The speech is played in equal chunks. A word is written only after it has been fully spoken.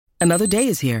Another day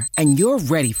is here, and you're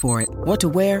ready for it. What to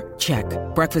wear? Check.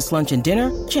 Breakfast, lunch, and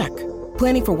dinner? Check.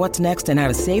 Planning for what's next and how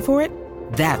to save for it?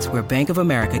 That's where Bank of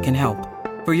America can help.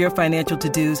 For your financial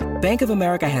to-dos, Bank of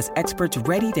America has experts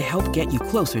ready to help get you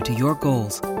closer to your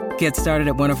goals. Get started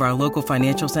at one of our local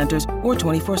financial centers or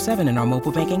 24/7 in our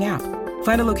mobile banking app.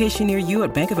 Find a location near you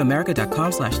at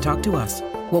bankofamerica.com/talktous.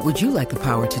 What would you like the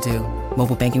power to do?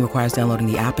 Mobile banking requires downloading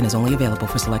the app and is only available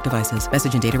for select devices.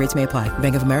 Message and data rates may apply.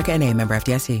 Bank of America N.A., member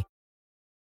FDIC.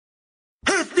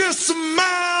 If you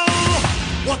smell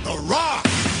what The Rock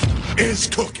is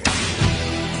cooking.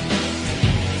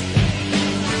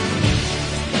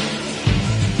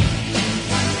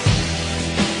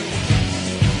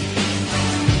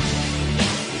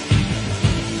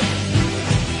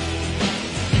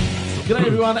 G'day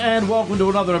everyone and welcome to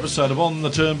another episode of On the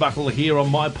Turnbuckle here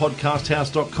on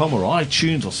mypodcasthouse.com or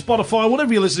iTunes or Spotify,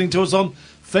 whatever you're listening to us on.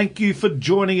 Thank you for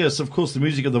joining us. Of course, the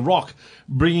music of The Rock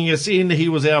bringing us in. He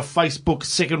was our Facebook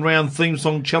second round theme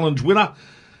song challenge winner,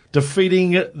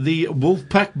 defeating the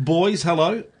Wolfpack Boys.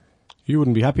 Hello. You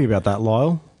wouldn't be happy about that,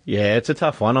 Lyle. Yeah, it's a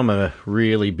tough one. I'm a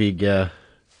really big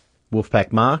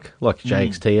Wolfpack mark, like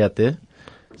JXT out there.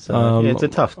 So yeah, it's a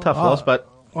tough loss, but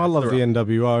I love the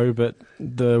NWO, but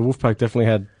the Wolfpack definitely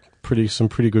had some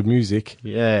pretty good music.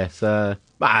 yeah, so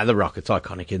The Rock, it's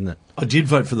iconic, isn't it? I did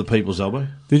vote for the People's Elbow.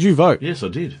 Did you vote? Yes, I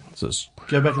did. It's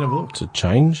Go back and have a look. a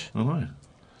change. I know.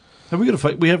 We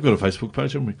have got a Facebook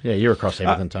page, haven't we? Yeah, you're across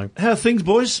everything, Tone. How are things,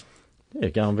 boys? Yeah,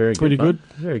 going very good. Pretty good.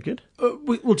 mate. Very good.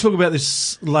 We'll talk about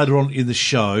this later on in the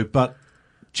show, but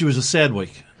it was a sad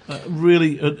week.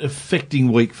 Really an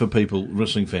affecting week for people,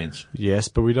 wrestling fans. Yes,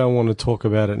 but we don't want to talk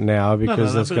about it now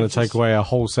because that's but going it's to take away our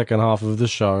whole second half of the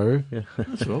show. Yeah.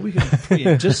 That's right, we can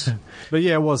preempt us. But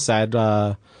yeah, it was sad.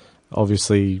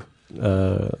 Obviously,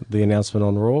 the announcement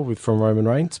on Raw from Roman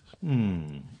Reigns.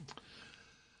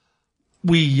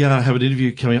 We have an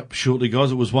interview coming up shortly,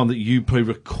 guys. It was one that you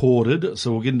pre-recorded,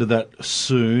 so we'll get into that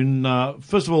soon.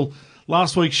 First of all,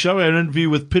 last week's show, our interview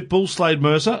with Pitbull, Slade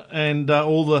Mercer, and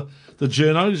all the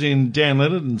journos in Dan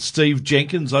Leonard and Steve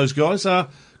Jenkins, those guys.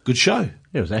 Good show.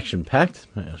 Yeah, it was action-packed.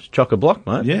 It was chock-a-block,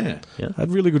 mate. Yeah. I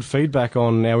had really good feedback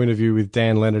on our interview with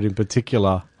Dan Leonard in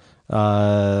particular.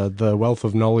 The wealth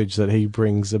of knowledge that he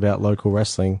brings about local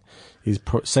wrestling is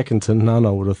second to none,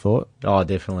 I would have thought. Oh,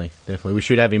 definitely. We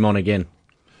should have him on again.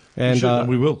 And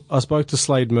we will. I spoke to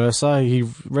Slade Mercer.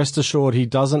 Rest assured he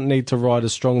doesn't need to write a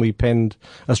strongly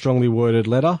worded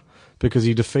letter because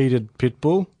he defeated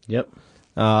Pitbull. Yep.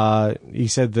 He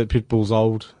said that Pitbull's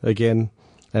old again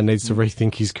and needs to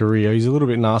rethink his career. He's a little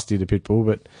bit nasty to Pitbull,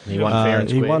 but He won fair and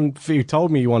square. He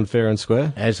told me he won fair and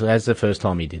square. As the first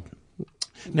time he did.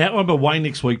 Now, I'm away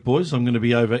next week, boys. I'm going to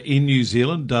be over in New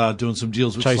Zealand doing some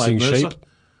deals with Chasing Slade Mercer. sheep.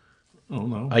 Oh,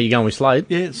 no. Are you going with Slade?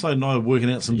 Yeah, Slade and I are working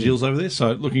out some deals over there,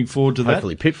 so looking forward to that.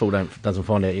 Hopefully Pitbull doesn't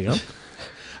find out you're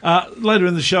gone. Later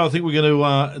in the show, I think we're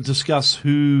going to discuss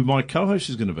who my co-host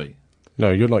is going to be. No,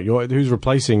 you're not. Who's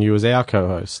replacing you as our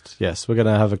co-host? Yes, we're going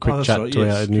to have a quick That's chat right, to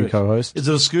yes, our new correct. co-host. Is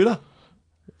it a scooter?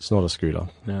 It's not a scooter.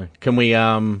 No. Can we...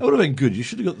 That would have been good. You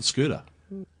should have got the scooter.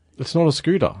 It's not a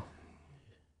scooter.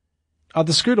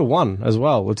 The scooter won as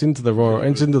well. It's into the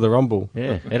Rumble.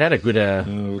 Yeah, it had a good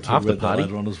We'll talk after about that party.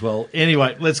 later on as well.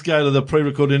 Anyway, let's go to the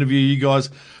pre-recorded interview. You guys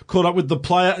caught up with the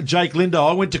player, Jake Lindo.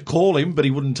 I went to call him, but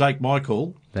he wouldn't take my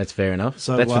call. That's fair enough.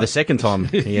 So, That's for the second time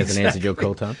he hasn't answered your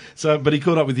call, Tom. So, but he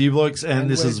caught up with you blokes, and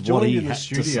this is what he in the had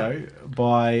to say. studio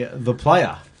by the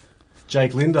player,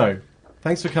 Jake Lindo.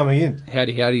 Thanks for coming in.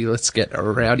 Howdy, let's get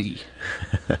rowdy.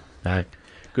 No.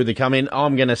 Good to come in.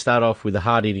 I'm going to start off with a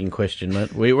hard-hitting question,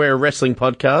 mate. We're a wrestling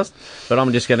podcast, but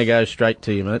I'm just going to go straight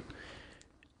to you, mate.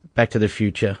 Back to the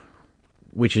Future.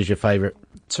 Which is your favourite?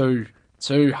 200%.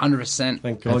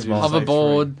 Thank God.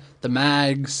 Hoverboard, the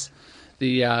mags,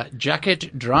 the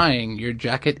jacket drying. Your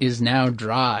jacket is now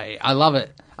dry. I love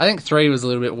it. I think 3 was a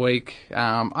little bit weak.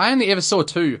 I only ever saw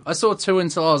 2. I saw 2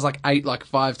 until I was like 8,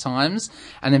 5 times.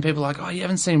 And then people were like, oh, you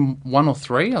haven't seen 1 or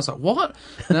 3? I was like, what?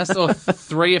 And I saw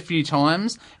 3 a few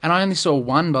times. And I only saw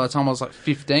 1 by the time I was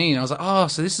 15. I was like, oh,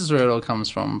 so this is where it all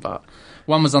comes from. But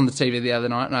 1 was on the TV the other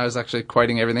night, and I was actually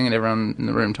quoting everything, and everyone in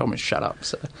the room told me to shut up.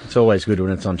 So It's always good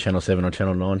when it's on Channel 7 or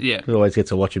Channel 9. Yeah. It always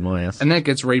gets a watch in my house. And then it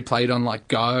gets replayed on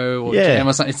Go or Yeah. Jam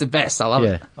or something. It's the best. I love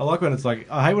it. I like when it's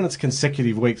I hate when it's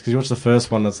consecutive weeks because you watch the first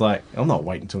one. It's I'm not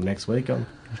waiting until next week.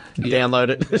 Download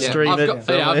it, stream I've it. got,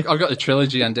 I've got the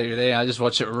trilogy on DVD. I just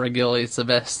watch it regularly. It's the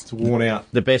best. It's worn out.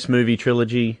 The best movie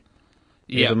trilogy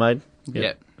ever made.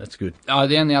 Yep. That's good.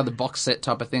 The only other box set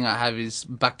type of thing I have is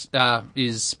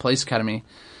Police Academy.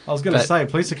 I was going to But- say,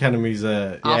 Police Academy's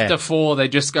After 4, they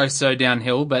just go so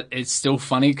downhill, but it's still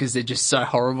funny because they're just so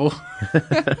horrible.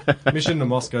 Mission to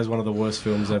Moscow is one of the worst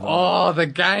films ever. Oh, the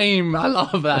game. I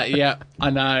love that. Yeah,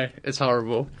 I know. It's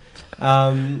horrible.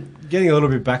 Getting a little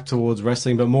bit back towards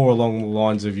wrestling, but more along the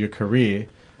lines of your career,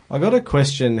 I got to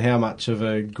question how much of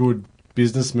a good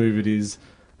business move it is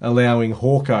allowing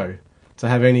Hawko to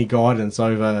have any guidance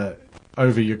over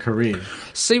your career.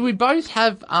 See, we both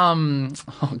have, oh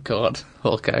God,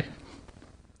 okay.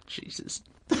 Jesus.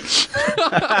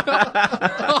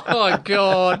 Oh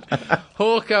God.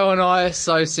 Hawko and I are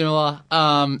so similar,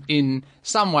 in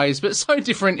some ways, but so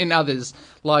different in others.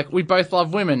 Like, we both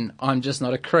love women. I'm just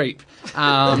not a creep.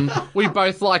 We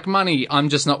both like money. I'm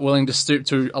just not willing to stoop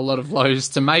to a lot of lows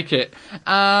to make it.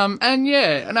 And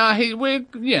yeah, no,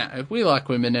 we like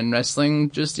women and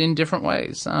wrestling just in different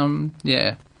ways.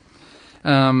 Yeah,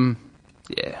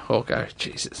 Hawko,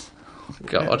 Jesus.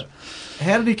 God.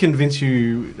 How did he convince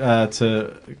you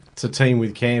to team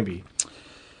with Camby?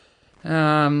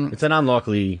 It's an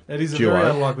unlikely It is a duo.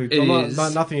 very unlikely. It I'm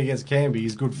is. nothing against Camby;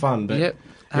 he's good fun, but Yep.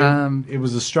 it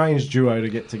was a strange duo to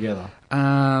get together.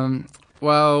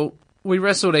 Well, we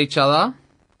wrestled each other,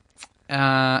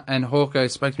 and Hawko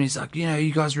spoke to me. He's like,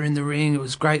 you guys were in the ring. It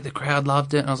was great. The crowd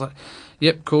loved it. And I was like,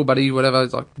 yep, cool, buddy, whatever.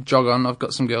 He's like, jog on. I've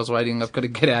got some girls waiting. I've got to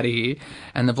get out of here.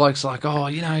 And the bloke's like,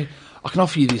 I can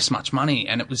offer you this much money,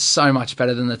 and it was so much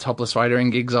better than the topless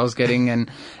waitering gigs I was getting,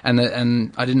 and I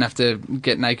didn't have to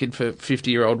get naked for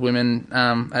 50-year-old women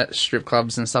at strip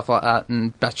clubs and stuff like that,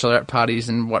 and bachelorette parties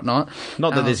and whatnot.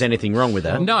 Not that there's anything wrong with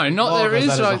that. No, not there because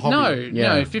is. that is a hobby.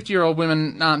 No, 50-year-old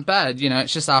women aren't bad.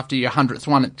 It's just after your 100th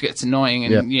one it gets annoying,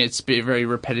 and it's very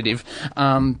repetitive.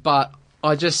 But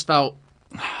I just felt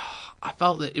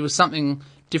that it was something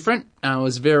different. I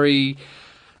was very.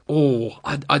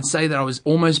 I'd say that I was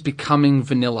almost becoming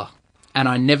vanilla, and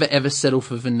I never ever settle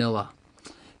for vanilla.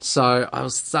 So I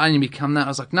was starting to become that. I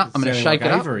was like, no, I'm going to shake it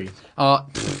Avery.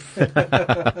 up.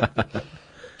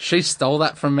 She stole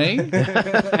that from me,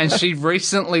 and she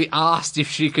recently asked if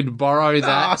she could borrow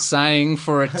that saying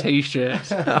for a T-shirt.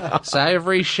 So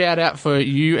Avery, shout out for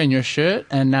you and your shirt,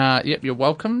 and yep, you're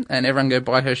welcome. And everyone go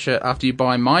buy her shirt after you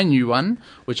buy my new one,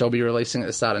 which I'll be releasing at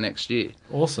the start of next year.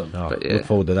 Awesome. Oh, But, yeah. Look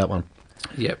forward to that one.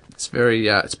 Yep, it's very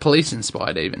it's police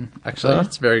inspired even. Actually,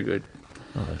 it's very good.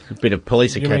 A bit of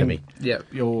Police You Academy. Yep.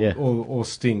 Yeah. Or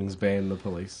Sting's ban the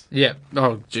police. Yep.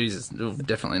 Oh Jesus, oh,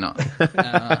 definitely not.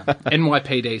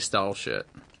 NYPD style shirt.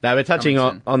 No, we're touching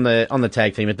Coming on the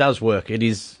tag team. It does work. It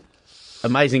is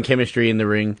amazing chemistry in the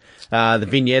ring. The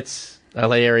vignettes are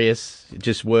hilarious. It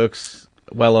just works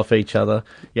well off each other.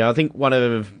 Yeah, I think one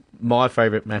of my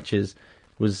favourite matches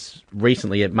was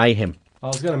recently at Mayhem. I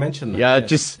was going to mention that. Yeah,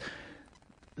 yes.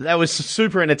 that was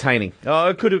super entertaining.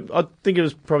 I think it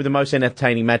was probably the most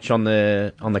entertaining match on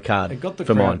the card. It got the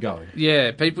for crowd mine. going.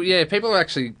 Yeah, people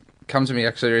actually come to me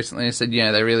recently and said,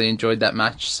 they really enjoyed that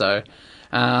match. So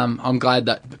I'm glad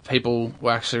that people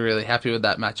were actually really happy with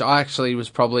that match. I actually was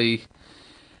probably,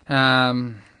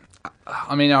 I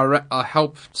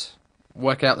helped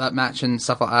work out that match and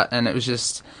stuff like that, and it was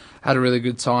just had a really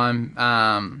good time.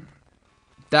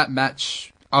 That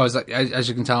match, I was like, as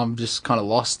you can tell, I'm just kind of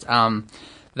lost.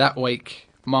 That week,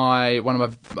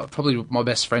 probably my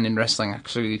best friend in wrestling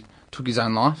actually took his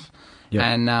own life. Yeah.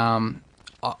 And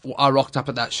I rocked up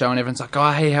at that show and everyone's like,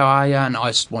 oh, hey, how are you? And I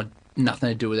just want nothing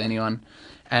to do with anyone.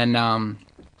 And I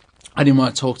didn't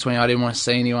want to talk to anyone. I didn't want to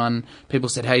see anyone. People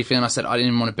said, how you feeling? I said, I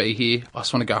didn't want to be here. I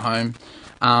just want to go home.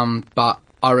 But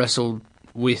I wrestled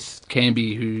with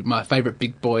Camby, who my favourite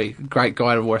big boy, great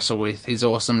guy to wrestle with. He's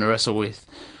awesome to wrestle with.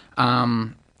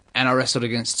 And I wrestled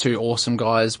against two awesome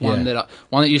guys. One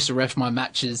that used to ref my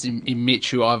matches in Mitch,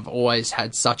 who I've always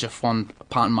had such a fond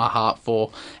part in my heart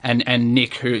for, and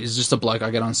Nick, who is just a bloke I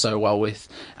get on so well with,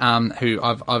 who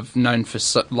I've known for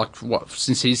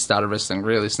since he started wrestling,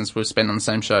 really, since we've been on the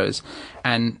same shows,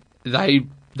 and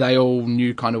they all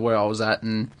knew kind of where I was at,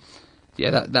 and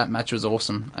yeah, that match was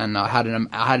awesome, and I had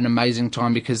an amazing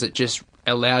time because it just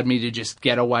allowed me to just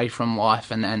get away from life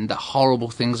and the horrible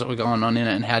things that were going on in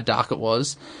it and how dark it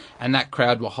was. And that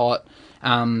crowd were hot.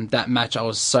 That match I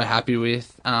was so happy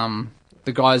with.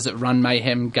 The guys that run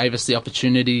Mayhem gave us the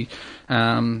opportunity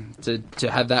to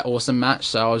have that awesome match.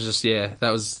 So I was just,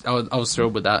 I was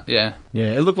thrilled with that, yeah.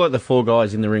 Yeah, it looked like the four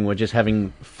guys in the ring were just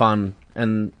having fun,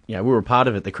 and we were a part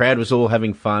of it. The crowd was all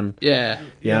having fun. Yeah.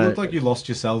 Yeah, it looked like you lost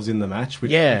yourselves in the match,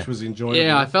 which was enjoyable.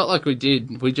 Yeah, I felt like we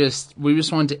did. We just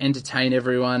wanted to entertain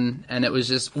everyone, and it was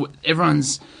just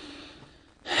everyone's.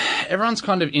 everyone's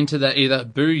kind of into the either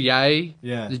boo-yay,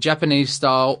 Yeah. the Japanese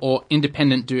style, or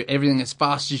independent, do everything as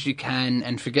fast as you can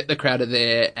and forget the crowd are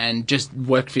there and just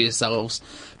work for yourselves.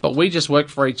 But we just worked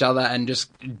for each other and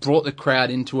just brought the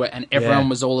crowd into it, and everyone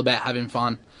was all about having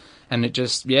fun. And it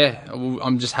just,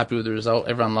 I'm just happy with the result.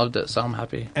 Everyone loved it, so I'm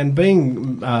happy. And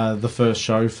being the first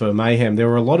show for Mayhem, there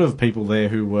were a lot of people there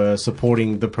who were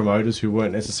supporting the promoters who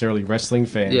weren't necessarily wrestling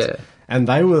fans. Yeah. And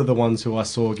they were the ones who I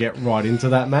saw get right into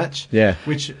that match. Yeah.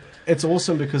 Which, it's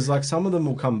awesome because, like, some of them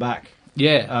will come back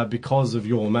Yeah. because of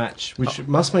your match, which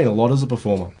must mean a lot as a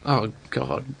performer. Oh,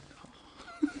 God.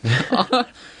 Yeah,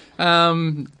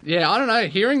 I don't know.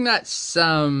 Hearing that's...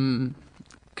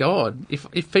 God,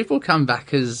 if people come back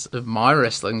because of my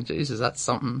wrestling, Jesus, that's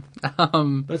something.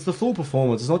 But it's the full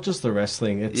performance. It's not just the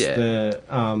wrestling. It's Yeah. the...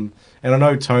 and I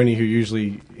know Tony, who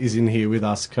usually is in here with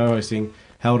us co-hosting,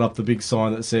 held up the big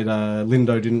sign that said,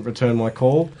 Lindo didn't return my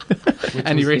call.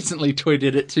 And he recently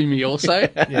tweeted it to me also.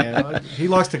 Yeah, he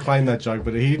likes to claim that joke,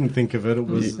 but he didn't think of it. It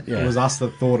was us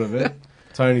that thought of it.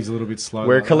 Tony's a little bit slow.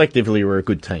 We're like that. collectively we're a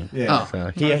good team. Yeah.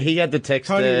 So he had the text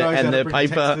Tony knows and how to the print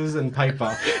paper, texters and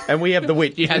paper. and we have the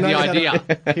wit. You had the idea.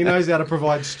 He knows how to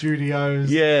provide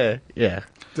studios. Yeah.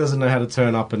 Doesn't know how to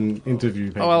turn up and interview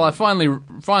people. Oh, well, I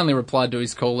finally replied to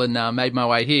his call and made my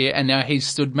way here, and now he's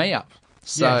stood me up.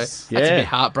 So Yes. that's a Yeah. bit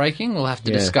heartbreaking. We'll have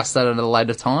to Yeah. discuss that at a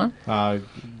later time.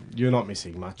 You're not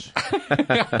missing much.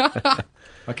 I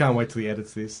can't wait till he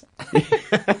edits this.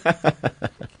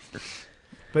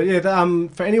 But yeah,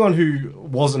 for anyone who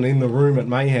wasn't in the room at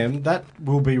Mayhem, that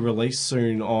will be released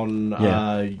soon on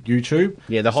YouTube.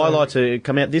 Yeah, the highlights are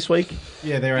come out this week,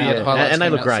 Yeah, they're Yeah, out. the highlights and they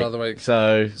came look out great. the other week.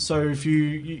 So So if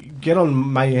you get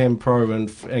on Mayhem Pro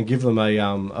and give them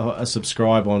a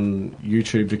subscribe on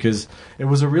YouTube, because it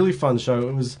was a really fun show.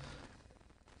 It was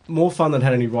more fun than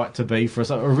had any right to be for us.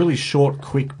 A really short,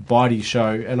 quick, bitey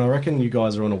show, and I reckon you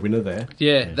guys are on a winner there.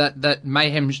 Yeah, that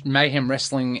Mayhem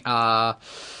Wrestling.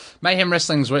 Mayhem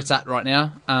Wrestling's where it's at right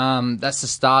now. That's the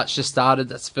start. It's just started.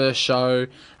 That's the first show.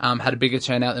 Had a bigger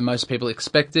turnout than most people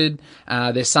expected.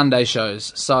 They're Sunday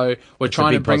shows, so we're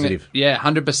trying to big bring positive. it. Yeah,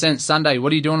 100% Sunday.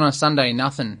 What are you doing on a Sunday?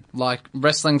 Nothing. Like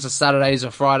wrestling's are Saturdays or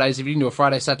Fridays. If you can do a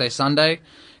Friday, Saturday, Sunday,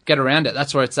 get around it.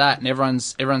 That's where it's at, and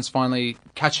everyone's finally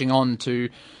catching on to.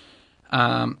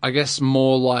 I guess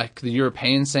more like the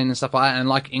European scene and stuff like that, and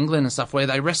like England and stuff, where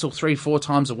they wrestle 3-4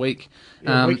 times a week.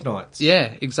 Weeknights.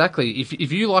 Yeah, exactly.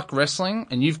 If you like wrestling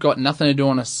and you've got nothing to do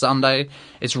on a Sunday,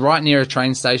 it's right near a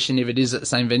train station. If it is at the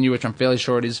same venue, which I'm fairly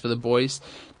sure it is for the boys,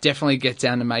 definitely get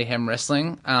down to Mayhem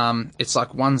Wrestling. It's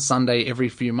like one Sunday every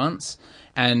few months,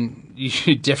 and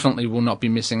you definitely will not be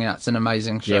missing out. It's an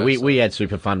amazing show. yeah, we So had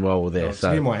super fun while we were there. It's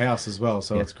near So my house as well,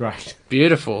 so it's great.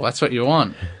 beautiful. That's what you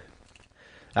want.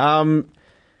 we want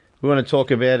to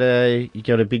talk about you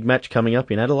got a big match coming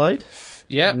up in Adelaide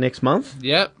Yep. next month.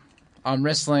 Yep. I'm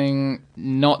wrestling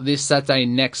not this Saturday,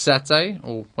 next Saturday,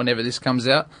 or whenever this comes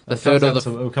out. The third or the...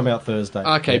 It'll come out Thursday.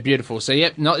 Okay, beautiful. So,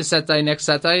 yep, not this Saturday, next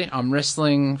Saturday. I'm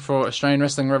wrestling for Australian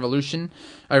Wrestling Revolution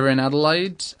over in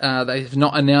Adelaide. They have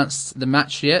not announced the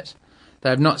match yet. They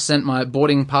have not sent my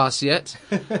boarding pass yet.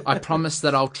 I promise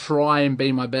that I'll try and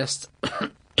be my best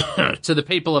to the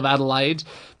people of Adelaide,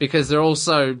 because they're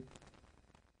also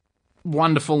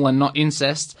wonderful and not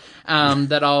incest,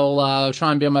 that I'll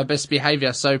try and be on my best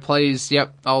behaviour. So please,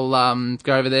 I'll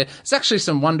go over there. There's actually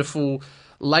some wonderful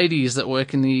ladies that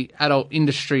work in the adult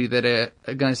industry that are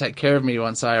going to take care of me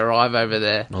once I arrive over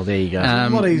there. Oh, there you go. It's a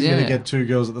lot easier yeah. to get two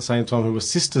girls at the same time who were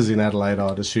sisters in Adelaide,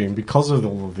 I'd assume, because of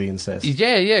all of the incest.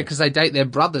 Yeah, because they date their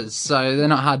brothers, so they're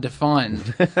not hard to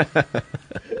find.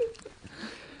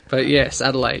 But yes,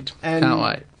 Adelaide. And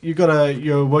Can't wait.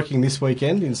 you're working this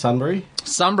weekend in Sunbury.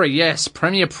 Sunbury, yes.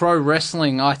 Premier Pro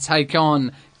Wrestling. I take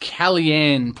on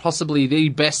Kellyanne, possibly the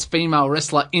best female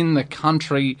wrestler in the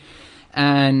country.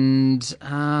 And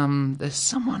there's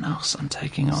someone else I'm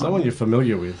taking on. Someone you're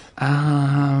familiar with.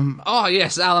 Oh,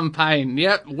 yes, Alan Payne.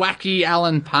 Yep, wacky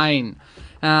Alan Payne.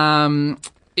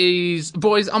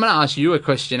 Boys, I'm going to ask you a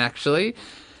question, actually.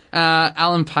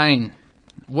 Alan Payne,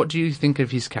 what do you think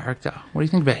of his character? What do you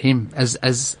think about him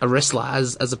as a wrestler,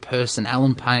 as a person,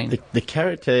 Alan Payne? The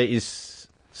character is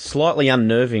slightly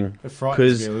unnerving It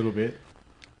frightens because me a little bit.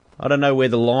 I don't know where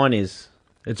the line is.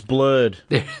 It's blurred.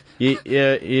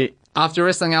 Yeah, After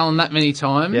wrestling Alan that many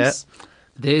times, Yeah.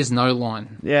 there's no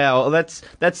line. well, that's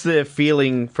the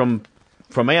feeling from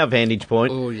our vantage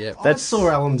point. Oh, yeah. I saw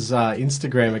Alan's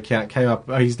Instagram account came up.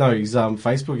 His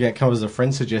Facebook account came up as a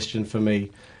friend suggestion for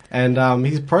me, and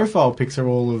his profile pics are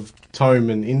all of Tome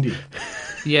and Indy.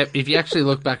 Yep, if you actually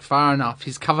look back far enough,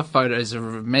 his cover photos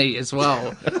are of me as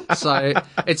well. So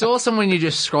it's awesome when you're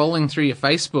just scrolling through your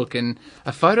Facebook and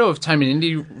a photo of Tome and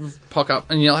Indy pop up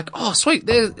and you're like, oh, sweet,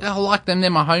 I like them, they're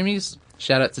my homies.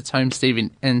 Shout out to Tome,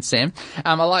 Steve, and Sam.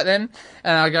 I like them.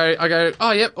 And I go,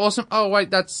 oh, yep, awesome. Oh,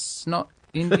 wait, that's not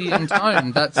Indy and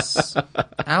Tome. That's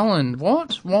Alan.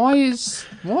 What?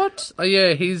 What? Oh,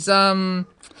 yeah, he's, I've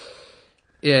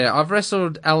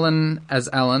wrestled Alan as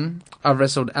Alan. I've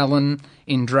wrestled Alan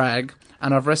in drag.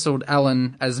 And I've wrestled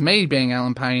Alan as me being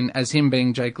Alan Payne, as him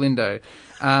being Jake Lindo.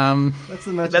 That's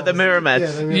the match. The mirror match.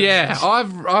 Yeah,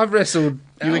 I've wrestled You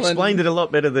Alan. explained it a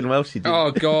lot better than Welsh did. Oh,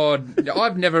 God.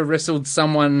 I've never wrestled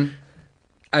someone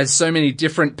as so many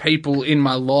different people in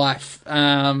my life.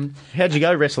 How'd you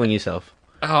go wrestling yourself?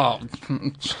 Oh,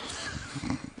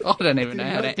 I don't even know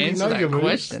how to answer that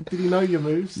question. Did he know your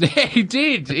moves? Yeah, he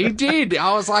did.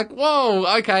 I was like,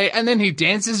 whoa, okay. And then he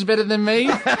dances better than me,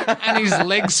 and his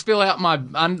legs fill out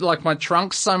my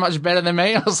trunk so much better than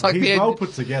me. I was like, He's well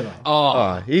put together.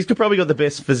 Oh, he's probably got the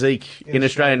best physique in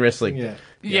Australian wrestling.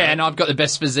 Yeah, and I've got the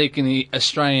best physique in the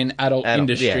Australian adult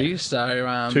industry. yeah.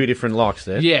 So Two different likes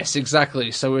there. yes,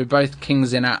 exactly. So we're both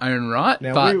kings in our own right.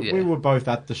 Now, but we were both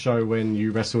at the show when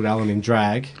you wrestled Alan in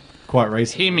drag quite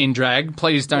recently. him in drag.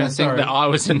 Please don't think sorry. that I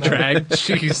was in drag.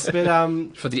 Jeez.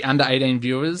 But, For the under 18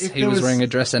 viewers, If he there was was- wearing a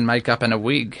dress and makeup and a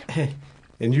wig.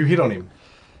 and you hit on him.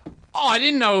 Oh, I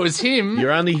didn't know it was him.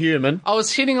 You're only human. I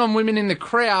was hitting on women in the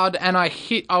crowd, and I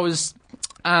was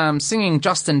singing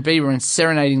Justin Bieber and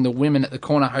serenading the women at the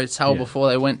Corner Hotel before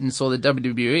they went and saw the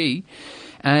WWE.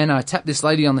 And I tapped this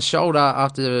lady on the shoulder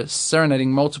after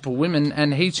serenading multiple women,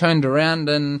 and he turned around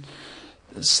and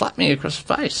slapped me across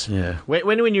the face. Yeah.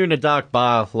 When you're in a dark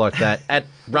bar like that at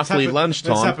roughly happened-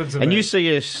 lunchtime, that's happened to and me. you see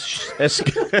a skirt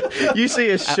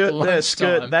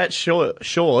lunchtime. that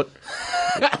short.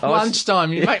 At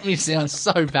lunchtime, you make me sound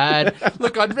so bad.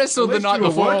 Look, I'd wrestled the night you were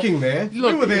before. working there.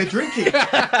 Look- we were there drinking.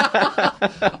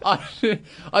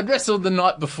 I'd wrestled the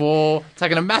night before,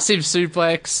 taken a massive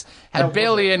suplex, had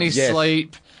barely any Yes.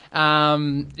 sleep.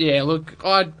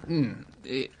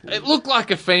 It looked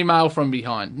like a female from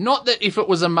behind. Not that if it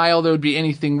was a male there would be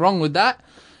anything wrong with that,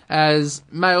 as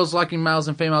males liking males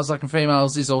and females liking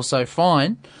females is also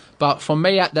fine. But for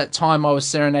me at that time, I was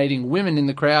serenading women in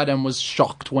the crowd and was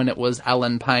shocked when it was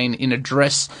Alan Payne in a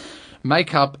dress,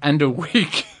 makeup, and a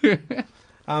wig.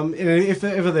 If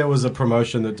ever there was a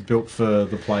promotion that's built for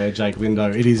the player Jake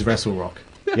Lindo, it is Wrestle Rock.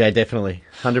 Yeah, definitely.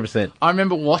 100%. I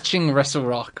remember watching Wrestle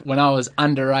Rock when I was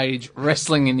underage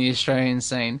wrestling in the Australian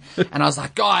scene, and I was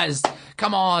like, guys,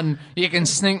 come on, you can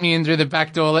sneak me in through the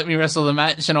back door, let me wrestle the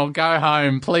match, and I'll go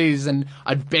home, please. And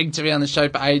I'd begged to be on the show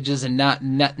for ages and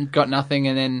got nothing,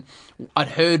 and then I'd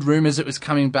heard rumours it was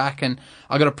coming back, and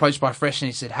I got approached by Fresh, and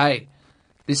he said, hey,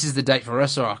 this is the date for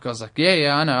Wrestle Rock. I was like,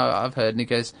 yeah, I know, I've heard. And he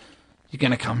goes, you're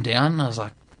going to come down? And I was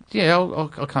like, yeah, I'll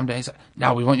come down. He's like,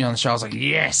 no, we want you on the show. I was like,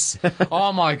 yes.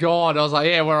 Oh, my God. I was like,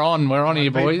 yeah, we're on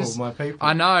here, boys. My people.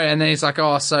 I know. And then he's like,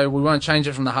 oh, so we won't change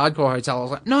it from the Hardcore Hotel. I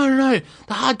was like, no.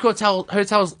 The Hardcore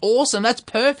Hotel is awesome. That's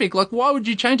perfect. Like, why would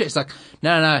you change it? He's like,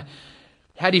 no.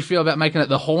 How do you feel about making it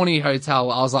the Horny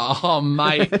Hotel? I was like, oh,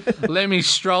 mate, let me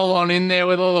stroll on in there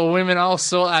with all the women. I'll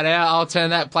sort that out. I'll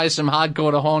turn that place from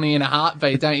hardcore to horny in a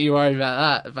heartbeat. Don't you worry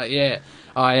about that. But, yeah.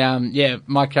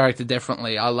 My character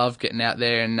definitely. I love getting out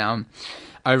there, and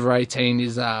over 18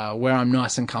 is where I'm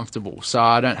nice and comfortable, so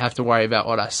I don't have to worry about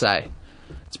what I say.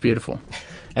 It's beautiful.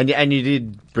 And you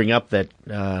did bring up that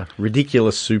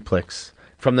ridiculous suplex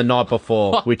from the night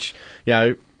before, which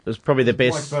was probably the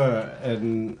best. Mike Burr,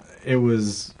 and it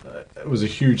was a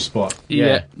huge spot.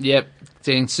 Yep.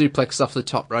 Getting suplexed off the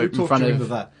top rope Who in talked front you of. into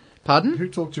that? Pardon? Who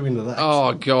talked you into that?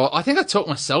 Oh, God. I think I talked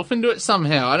myself into it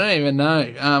somehow. I don't even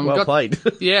know. Well played.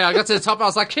 Yeah, I got to the top. I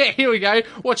was like, yeah, here we go.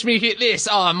 Watch me hit this.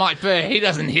 Oh, Mike Burr, he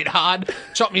doesn't hit hard.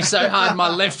 Chopped me so hard,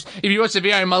 if you watch the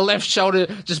video, my left shoulder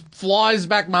just flies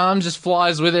back. My arm just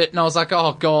flies with it. And I was like,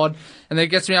 oh, God. And then it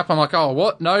gets me up. I'm like, oh,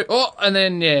 what? No. Oh, and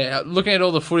then, looking at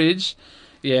all the footage,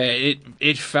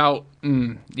 it felt...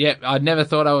 I'd never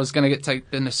thought I was going to get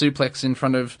taken a suplex in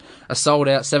front of a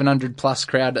sold-out 700-plus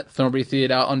crowd at Thornbury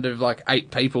Theatre onto, 8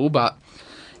 people, but,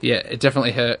 it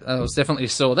definitely hurt. I was definitely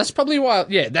sore. That's probably why,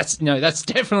 that's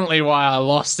definitely why I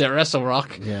lost at Wrestle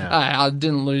Rock. Yeah. I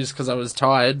didn't lose because I was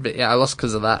tired, but, I lost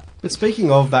because of that. But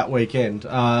speaking of that weekend,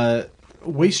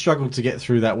 we struggled to get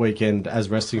through that weekend as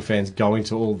wrestling fans going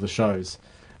to all the shows.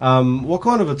 What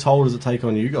kind of a toll does it take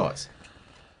on you guys?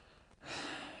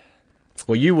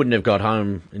 Well, you wouldn't have got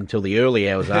home until the early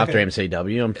hours after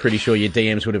MCW. I'm pretty sure your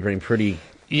DMs would have been pretty...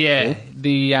 Yeah,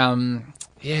 the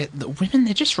yeah, the women,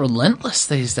 they're just relentless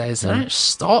these days. They don't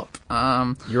stop.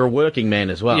 You're a working man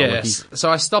as well. Yes. So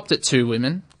I stopped at 2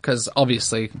 women because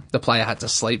obviously the player had to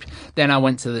sleep. Then I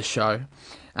went to the show.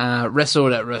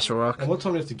 Wrestled at Wrestle Rock. And what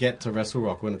time do you have to get to Wrestle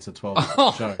Rock when it's a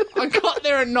 12 show? I got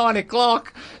there at 9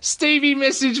 o'clock. Stevie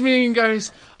messaged me and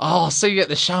goes, "Oh, I'll see you at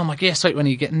the show." I'm like, "Yeah, sweet. When are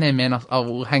you getting there, man?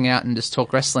 I'll hang out and just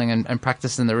talk wrestling and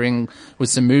practice in the ring with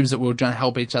some moves that we'll try and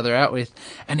help each other out with."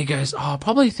 And he goes, "Oh,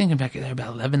 probably thinking back there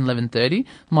about 11:30.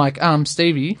 I'm like,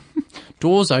 Stevie,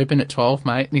 doors open at 12,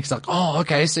 mate." And he's like, "Oh,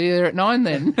 okay, see you there at 9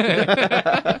 then."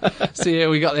 So yeah,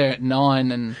 we got there at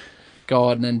 9 and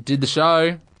then did the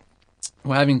show.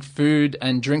 We're having food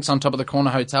and drinks on top of the corner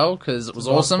hotel because it was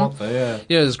awesome. Spot there, yeah.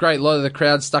 Yeah, it was great. A lot of the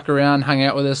crowd stuck around, hung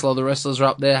out with us. A lot of the wrestlers were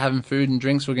up there having food and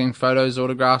drinks. We're getting photos,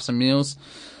 autographs, and meals.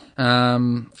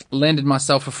 Landed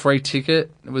myself a free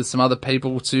ticket with some other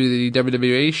people to the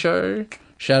WWE show.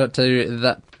 Shout out to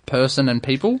that person and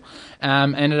people.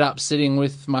 Ended up sitting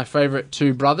with my favourite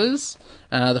 2 brothers,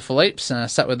 the Philippes.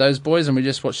 Sat with those boys and we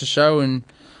just watched the show and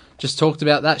just talked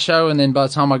about that show. And then by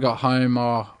the time I got home,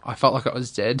 I felt like I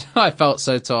was dead. I felt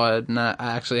so tired, and I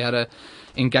actually had a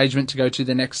engagement to go to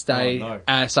the next day. Oh,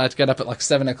 no. So I had to get up at like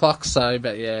 7 o'clock. So,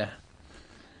 but yeah,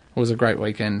 it was a great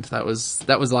weekend. That was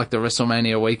like the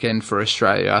WrestleMania weekend for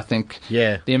Australia. I think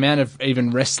the amount of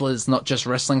even wrestlers, not just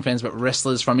wrestling fans, but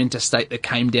wrestlers from interstate that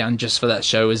came down just for that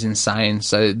show was insane.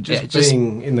 So just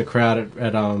being in the crowd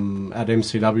at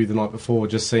MCW the night before,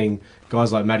 just seeing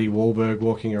guys like Matty Wahlberg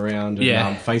walking around,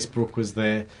 and Facebook was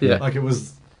there. Yeah. Like it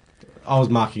was, I was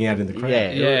marking out in the crowd.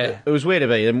 Yeah. It was where to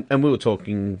be, and we were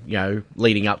talking,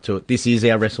 leading up to it. This is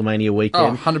our WrestleMania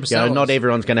weekend. Oh, 100%. Not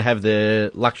everyone's going to have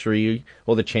the luxury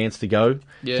or the chance to go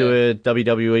to a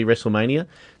WWE WrestleMania.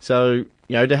 So,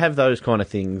 to have those kind of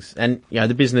things, and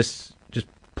the business just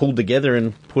pulled together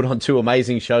and put on 2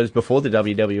 amazing shows before the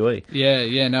WWE.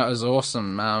 Yeah, no, it was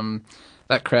awesome.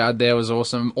 That crowd there was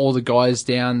awesome. All the guys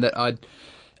down that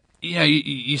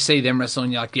you see them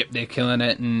wrestling, you're like, yep, they're killing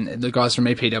it. And the guys from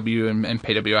EPW and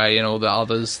PWA and all the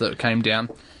others that came down.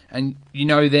 And you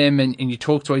know them and you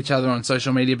talk to each other on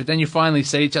social media, but then you finally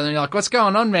see each other and you're like, what's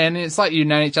going on, man? And it's like you've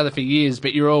known each other for years,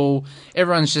 but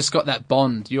everyone's just got that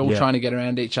bond. You're all trying to get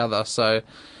around each other. So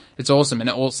it's awesome. And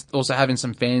also having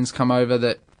some fans come over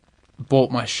that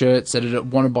bought my shirts, that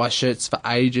had wanted to buy shirts for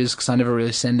ages because I never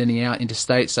really send any out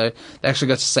interstate, so they actually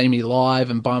got to see me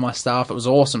live and buy my stuff. It was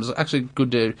awesome. It was actually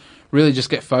good to really just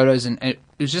get photos, and it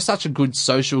was just such a good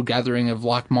social gathering of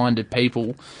like-minded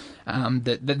people.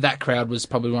 That crowd was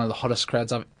probably one of the hottest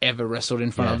crowds I've ever wrestled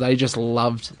in front of. They just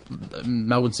loved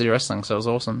Melbourne City Wrestling, so it was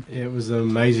awesome. Yeah, it was an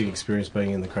amazing experience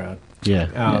being in the crowd.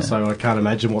 Yeah. So I can't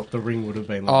imagine what the ring would have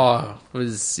been like. Oh, it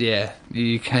was,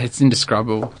 it's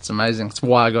indescribable. It's amazing. It's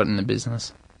why I got in the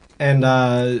business. And,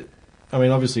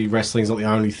 obviously wrestling's not the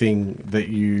only thing that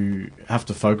you have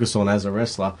to focus on as a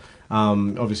wrestler.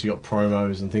 Obviously you got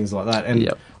promos and things like that. And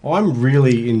I'm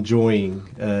really enjoying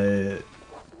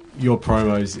your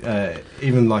promos,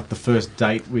 even like the first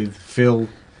date with Phil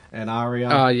and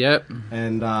Aria. Yep.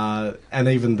 And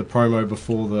even the promo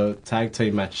before the tag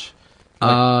team match.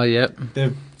 Yep.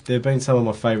 They've been some of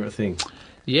my favourite things.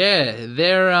 Yeah,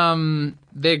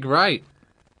 they're great.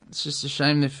 It's just a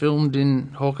shame they're filmed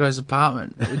in Hawkeye's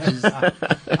apartment, which is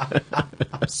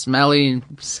smelly and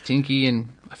stinky, and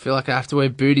I feel like I have to wear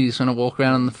booties when I walk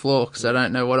around on the floor because I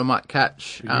don't know what I might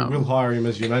catch. You will hire him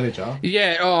as your manager.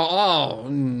 Yeah,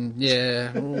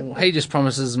 yeah. Well, he just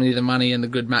promises me the money and the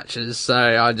good matches, so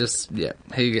I just,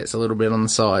 he gets a little bit on the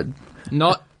side.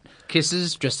 Not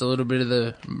kisses, just a little bit of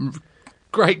the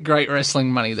great wrestling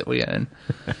money that we earn.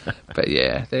 But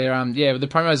they're the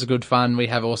promos are good fun. We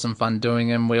have awesome fun doing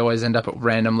them. We always end up at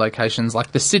random locations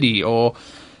like the city or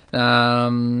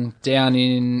down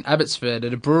in Abbotsford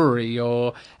at a brewery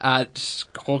or at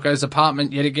Hawkeye's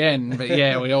apartment yet again. But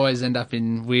we always end up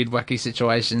in weird, wacky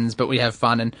situations, but we have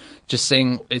fun, and just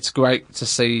it's great to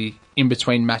see in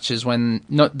between matches, when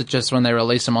not just when they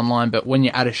release them online, but when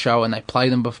you're at a show and they play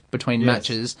them between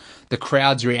matches, the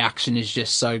crowd's reaction is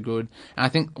just so good. And I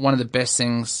think one of the best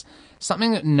things,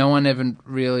 something that no one ever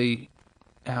really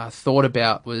thought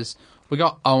about, was we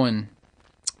got Owen,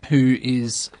 who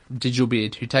is Digital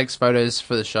Beard, who takes photos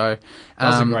for the show.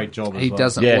 Does a great job as well. He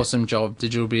does an awesome job.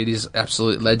 Digital Beard is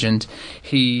absolute legend.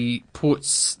 He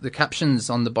puts the captions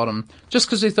on the bottom just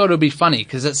because we thought it would be funny,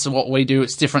 because that's what we do.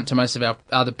 It's different to most of our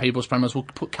other people's promos. We'll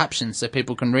put captions so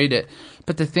people can read it.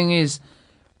 But the thing is,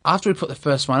 after we put the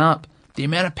first one up, the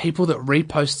amount of people that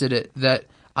reposted it that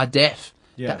are deaf,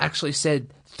 that actually said,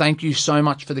 thank you so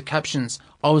much for the captions.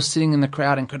 I was sitting in the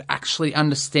crowd and could actually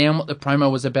understand what the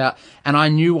promo was about, and I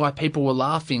knew why people were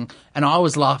laughing, and I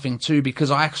was laughing too because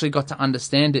I actually got to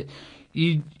understand it.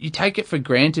 you take it for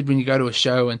granted when you go to a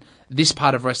show and this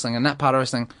part of wrestling and that part of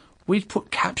wrestling. We've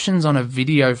put captions on a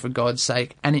video, for God's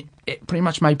sake, and it pretty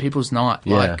much made people's night.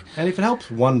 Yeah. Like, And if it helps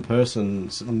one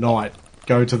person's night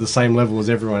go to the same level as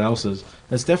everyone else's,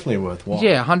 it's definitely worthwhile.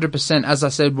 yeah, 100%. As I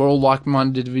said, we're all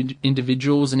like-minded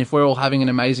individuals, and if we're all having an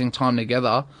amazing time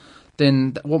together,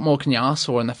 then what more can you ask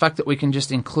for? And the fact that we can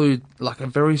just include like a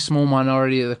very small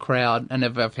minority of the crowd and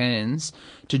of our fans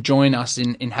to join us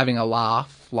in having a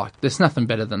laugh, like there's nothing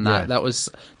better than that. Yeah. That was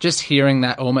just hearing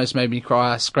that almost made me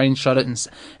cry. I screenshot it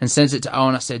and sent it to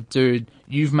Owen. I said, dude,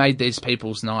 you've made these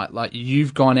people's night. Like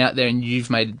you've gone out there and you've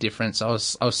made a difference. I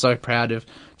was so proud of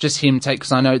just him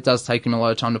because I know it does take him a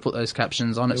lot of time to put those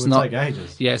captions on. It's would not take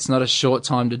ages. Yeah, it's not a short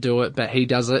time to do it, but he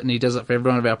does it, and he does it for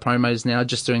every one of our promos now,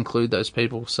 just to include those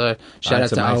people. So shout out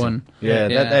That's to amazing. Owen. Yeah,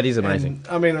 that is amazing.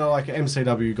 And, I mean, like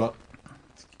MCW got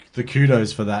the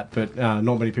kudos for that, but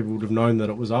not many people would have known that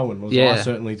it was Owen. Yeah. I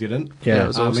certainly didn't. Yeah, it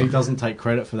was awesome. He doesn't take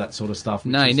credit for that sort of stuff.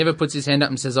 No, which he is- never puts his hand up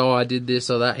and says, "Oh, I did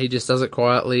this or that." He just does it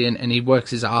quietly, and he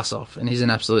works his ass off, and he's an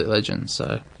absolute legend.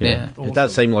 So yeah. It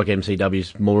does seem like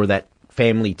MCW's more of that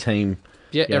family team.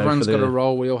 Yeah, you know, everyone's for got the- a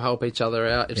role. We all help each other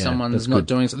out. If Yeah, someone's that's not good.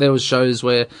 doing so, there was shows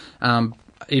where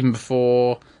even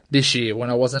before this year, when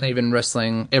I wasn't even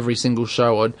wrestling every single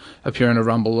show, I'd appear in a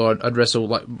Rumble or I'd wrestle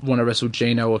want to wrestle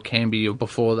Gino or Camby or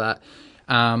before that.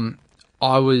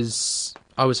 I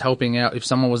was helping out. If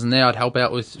someone wasn't there, I'd help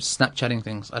out with Snapchatting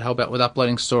things. I'd help out with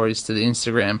uploading stories to the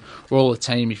Instagram. We're all a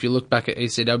team. If you look back at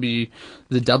ECW,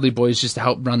 the Dudley Boys used to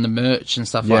help run the merch and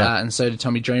stuff like Yeah. that. And so did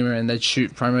Tommy Dreamer, and they'd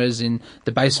shoot promos in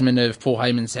the basement of Paul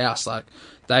Heyman's house. Like,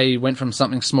 they went from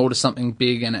something small to something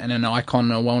big and an icon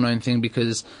and a well-known thing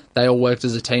because they all worked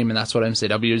as a team, and that's what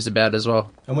MCW is about as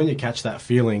well. And when you catch that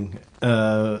feeling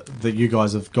that you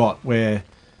guys have got where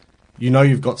you know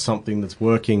you've got something that's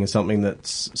working and something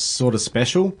that's sort of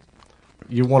special,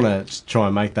 you want to try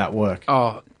and make that work.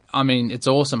 Oh, I mean, it's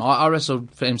awesome. I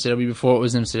wrestled for MCW before it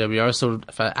was MCW. I wrestled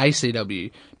for ACW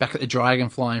back at the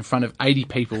Dragonfly in front of 80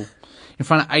 people. In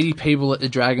front of 80 people at the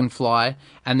Dragonfly,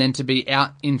 and then to be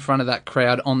out in front of that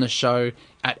crowd on the show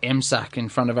at MSAC in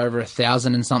front of over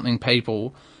 1,000 and something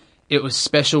people. It was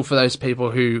special for those people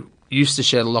who used to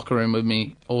share the locker room with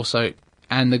me also,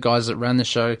 and the guys that ran the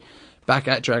show back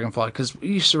at Dragonfly, because we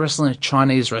used to wrestle in a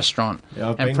Chinese restaurant, Yeah,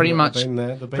 I've and been- pretty I've much been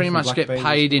there. The beef pretty and much black get bean is-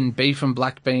 paid in beef and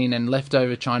black bean and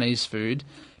leftover Chinese food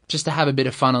just to have a bit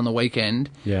of fun on the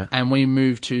weekend. Yeah. And we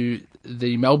moved to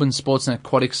the Melbourne Sports and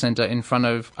Aquatic Centre in front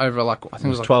of over like I think it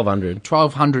was like 1,200.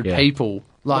 1,200 Yeah. people.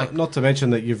 Like Not to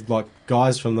mention that you've like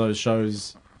guys from those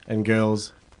shows and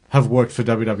girls have worked for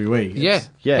WWE. It's- yeah,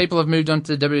 yeah. people have moved on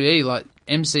to WWE. Like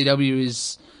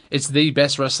MCW it's the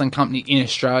best wrestling company in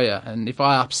Australia, and if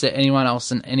I upset anyone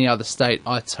else in any other state,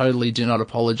 I totally do not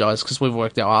apologise because we've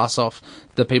worked our ass off.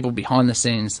 The people behind the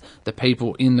scenes, the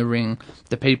people in the ring,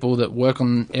 the people that work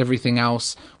on everything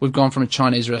else. We've gone from a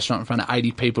Chinese restaurant in front of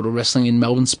 80 people to wrestling in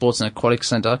Melbourne Sports and Aquatic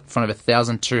Centre in front of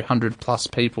 1,200 plus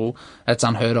people. That's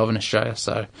unheard of in Australia.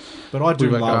 So But I do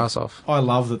we work our love. ass off. I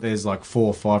love that there's like 4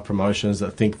 or 5 promotions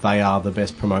that think they are the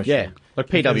best promotion. Yeah, like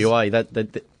PWA,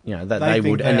 that you know that They they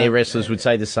think would, and they their are- wrestlers would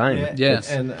say the same.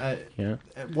 Yes. And Yeah.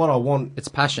 what I want, it's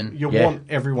passion. you Yeah. want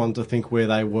everyone to think where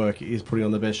they work is putting on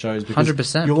the best shows because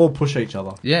 100%. you'll all push each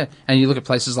other. Yeah, and you look at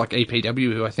places like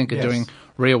EPW, who I think are Yes. doing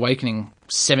Reawakening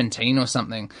 17 or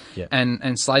something, Yeah.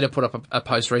 and Slater put up a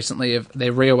post recently of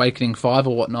their Reawakening 5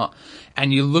 or whatnot,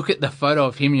 and you look at the photo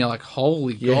of him and you're like,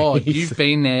 holy God, he's- you've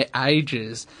been there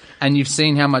ages, and you've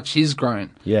seen how much he's grown.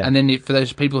 Yeah. And then for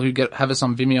those people who have us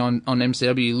on Vimeo on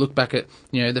MCW, you look back at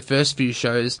the first few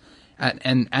shows,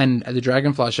 and the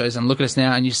Dragonfly shows, and look at us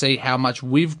now, and you see how much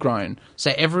we've grown.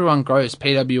 So everyone grows.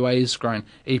 PWA's grown,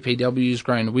 EPW's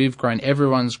grown, we've grown,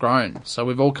 everyone's grown. So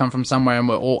we've all come from somewhere, and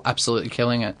we're all absolutely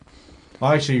killing it.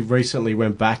 I actually recently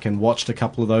went back and watched a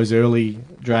couple of those early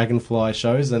Dragonfly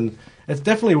shows, and it's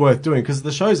definitely worth doing because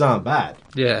the shows aren't bad.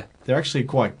 Yeah, They're actually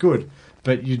quite good,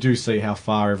 but you do see how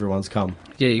far everyone's come.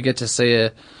 yeah. You get to see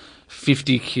a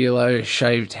 50-kilo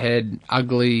shaved head,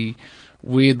 ugly,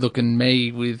 weird-looking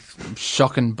me with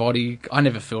shocking body. I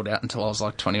never filled out until I was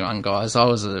like 21, guys. I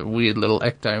was a weird little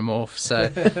ectomorph. So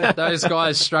those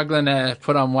guys struggling to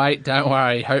put on weight, don't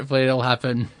worry. Hopefully it'll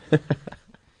happen.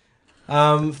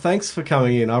 Thanks for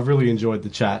coming in. I've really enjoyed the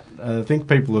chat. I think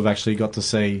people have actually got to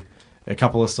see a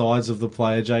couple of sides of the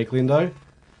player, Jake Lindo,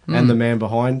 and the man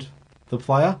behind the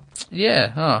player.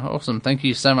 Yeah, oh, awesome. Thank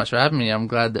you so much for having me. I'm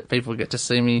glad that people get to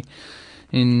see me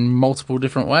in multiple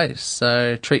different ways.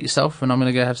 So treat yourself, and I'm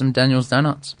going to go have some Daniel's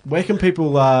Donuts. Where can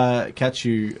people catch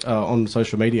you on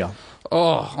social media?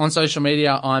 Oh, on social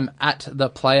media, I'm at the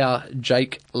player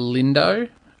Jake Lindo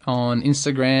on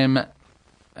Instagram,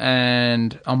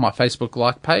 and on my Facebook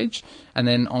like page. And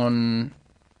then on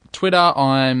Twitter,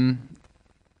 I'm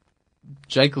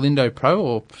Jake Lindo Pro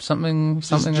or something.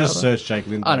 Just search Jake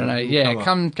Lindo. I don't know. Yeah,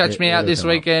 come catch me out this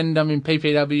weekend. I'm in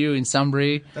PPW in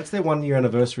Sunbury. That's their 1 year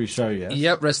anniversary show, yes?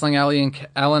 Yep, wrestling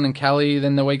Alan and Callie.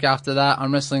 Then the week after that,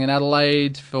 I'm wrestling in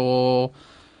Adelaide for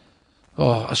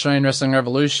Australian Wrestling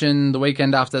Revolution. The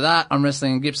weekend after that, I'm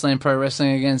wrestling in Gippsland Pro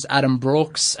Wrestling against Adam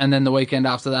Brooks. And then the weekend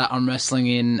after that, I'm wrestling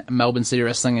in Melbourne City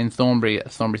Wrestling in Thornbury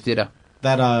at Thornbury Theatre.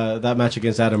 That match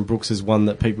against Adam Brooks is one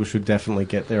that people should definitely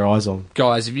get their eyes on.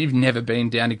 Guys, if you've never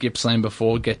been down to Gippsland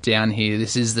before, get down here.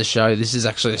 This is the show. This is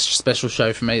actually a special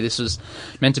show for me. This was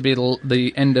meant to be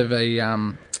the end of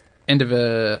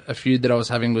a feud that I was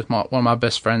having with one of my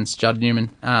best friends, Judd Newman,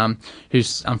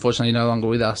 who's unfortunately no longer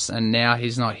with us, and now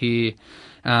he's not here.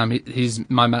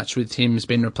 My match with him has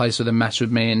been replaced with a match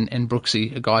with me and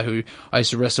Brooksy, a guy who I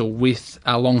used to wrestle with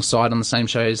alongside on the same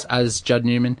shows as Judd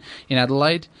Newman in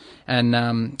Adelaide. And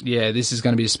this is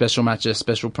going to be a special match, a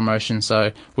special promotion.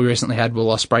 So we recently had Will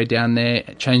Ospreay down there,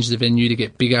 changed the venue to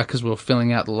get bigger because we were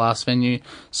filling out the last venue.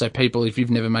 So people, if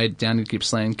you've never made it down to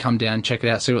Gippsland, come down, check it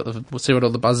out, see what all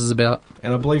the buzz is about.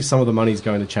 And I believe some of the money's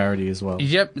going to charity as well.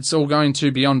 Yep, it's all going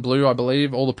to Beyond Blue, I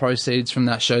believe. All the proceeds from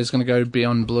that show is going to go to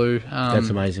Beyond Blue. That's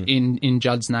amazing. In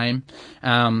Judd's name.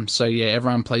 So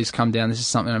everyone please come down. This is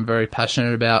something I'm very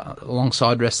passionate about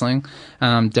alongside wrestling.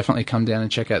 Definitely come down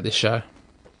and check out this show.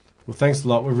 Well, thanks a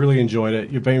lot. We've really enjoyed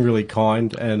it. You've been really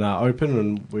kind and open,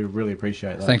 and we really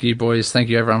appreciate that. Thank you, boys. Thank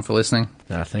you, everyone, for listening.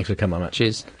 Thanks for coming, mate.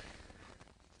 Cheers.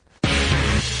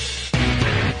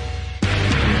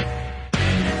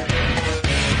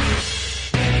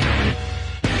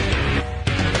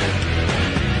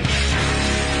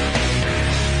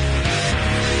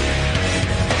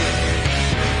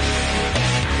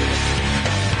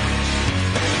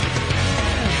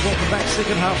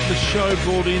 Second half of the show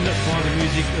brought in by the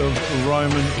music of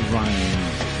Roman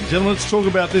Reigns. Gentlemen, let's talk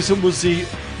about this. It was the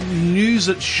news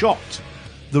that shocked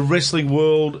the wrestling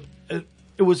world.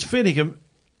 It was fair dinkum.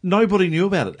 Nobody knew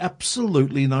about it.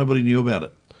 Absolutely nobody knew about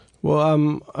it.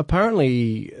 Well,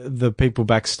 apparently the people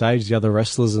backstage, the other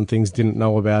wrestlers and things, didn't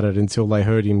know about it until they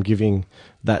heard him giving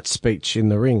that speech in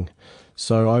the ring.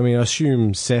 So, I mean, I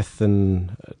assume Seth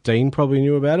and Dean probably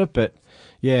knew about it, but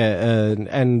yeah,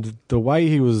 and the way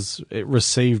he was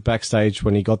received backstage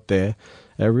when he got there,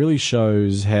 it really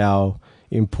shows how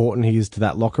important he is to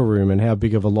that locker room and how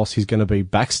big of a loss he's going to be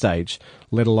backstage,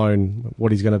 let alone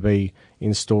what he's going to be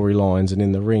in storylines and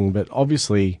in the ring. But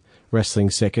obviously,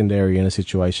 wrestling's secondary in a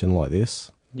situation like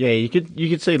this. Yeah, you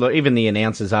could see like even the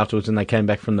announcers afterwards when they came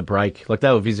back from the break, like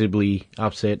they were visibly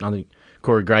upset. I think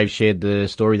Corey Graves shared the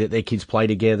story that their kids play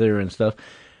together and stuff,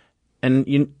 and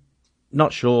you're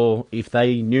not sure if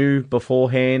they knew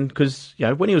beforehand because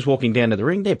when he was walking down to the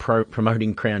ring, they're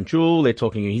promoting Crown Jewel. They're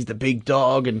talking he's the big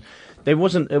dog, and it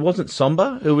wasn't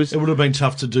somber. It would have been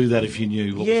tough to do that if you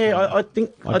knew. I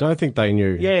don't think they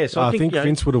knew. Yeah, so I think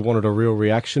Vince would have wanted a real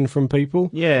reaction from people.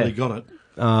 Yeah, well, he got it.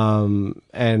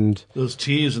 And there was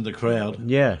tears in the crowd.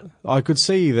 Yeah, I could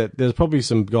see that there's probably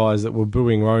some guys that were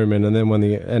booing Roman, and then when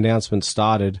the announcement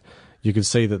started, you could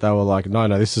see that they were like, no,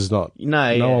 this is not.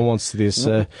 No one wants this.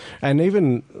 And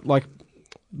even like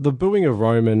the booing of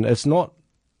Roman, it's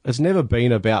never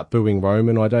been about booing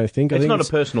Roman. I don't think. It's not a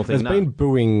personal thing. It's been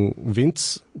booing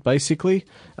Vince basically.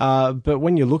 But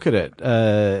when you look at it,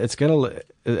 it's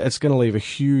gonna leave a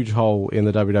huge hole in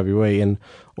the WWE. And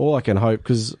all I can hope,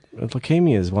 because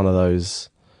leukemia is one of those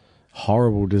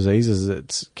horrible diseases.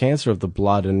 It's cancer of the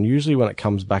blood, and usually when it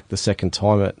comes back the second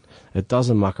time, it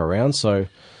doesn't muck around. So.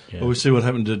 Yeah. Well, we see what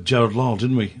happened to Jared Lyle,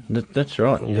 didn't we? That's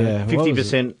right. Yeah,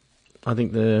 50%. I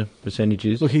think the percentage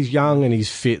is. Look, he's young and he's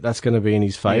fit. That's going to be in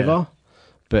his favour. Yeah.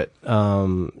 But I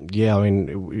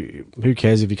mean, who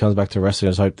cares if he comes back to wrestling?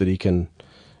 I just hope that he can,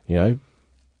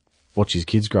 watch his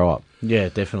kids grow up. Yeah,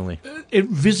 definitely. It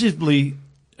visibly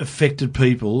affected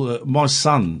people. My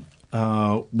son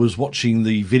was watching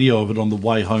the video of it on the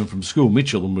way home from school.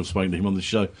 Mitchell, and we've spoken to him on the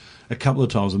show a couple of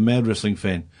times, a mad wrestling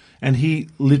fan. And he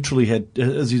literally had,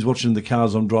 as he's watching the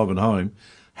cars I'm driving home,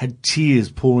 had tears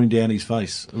pouring down his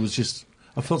face. It was just,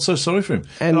 I felt so sorry for him.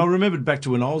 And I remembered back to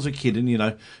when I was a kid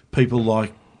and, people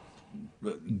like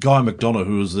Guy McDonough,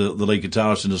 who was the lead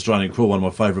guitarist in Australian Crawl, one of my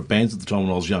favourite bands at the time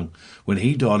when I was young, when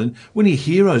he died. And when your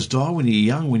heroes die when you're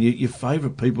young, when your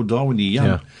favourite people die when you're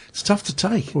young, it's tough to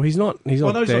take. Well, he's not I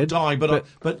know dead. He's not dying, but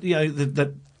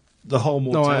the whole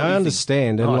mortality. No, I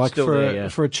understand,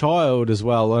 and for a child as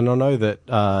well. And I know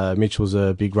that Mitchell's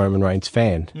a big Roman Reigns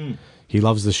fan. He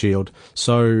loves the Shield,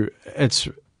 so it's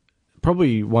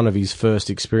probably one of his first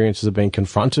experiences of being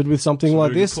confronted with something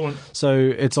like very good this. point. So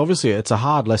it's obviously a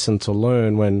hard lesson to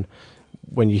learn when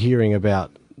you're hearing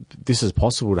about this is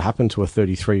possible to happen to a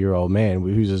 33-year-old man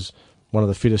who's one of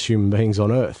the fittest human beings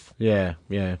on earth. Yeah,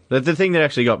 yeah. The thing that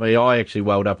actually got me, I actually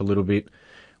welled up a little bit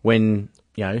when,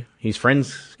 his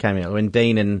friends came out, when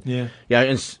Dean and,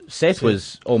 and Seth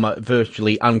was almost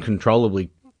virtually uncontrollably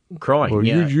crying. Well,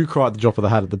 you cry at the drop of the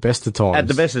hat at the best of times. At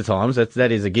the best of times,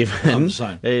 that is a given. I'm the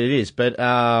same. It is, but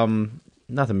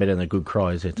nothing better than a good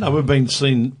cry, is it? No, we've been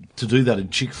seen to do that in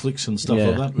chick flicks and stuff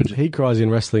like that. He cries in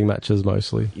wrestling matches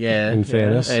mostly. Yeah. In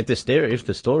fairness. If the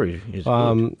story is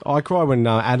good. I cry when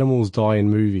animals die in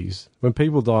movies. When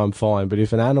people die, I'm fine. But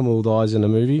if an animal dies in a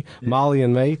movie, Marley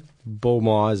and me, bawl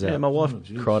my eyes out. Yeah, my wife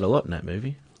cried a lot in that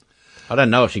movie. I don't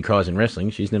know if she cries in wrestling.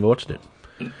 She's never watched it.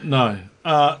 No.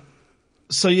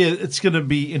 So, it's going to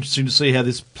be interesting to see how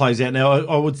this plays out. Now,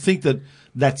 I would think that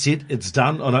that's it. It's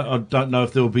done. I don't know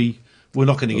if there'll be... We're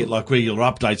not going to get regular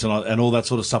updates and all that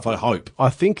sort of stuff, I hope. I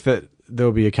think that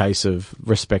there'll be a case of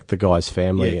respect the guy's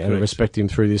family and correct. respect him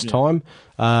through this time.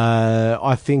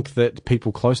 I think that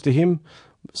people close to him,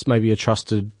 maybe a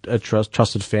trusted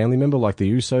family member like the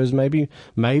Usos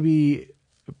maybe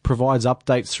provides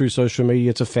updates through social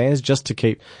media to fans just to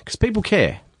keep... Because people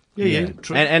care. Yeah,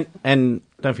 true. And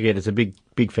don't forget, it's a big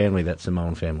family, that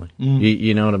Samoan family.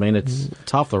 You know what I mean? It's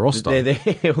half the roster.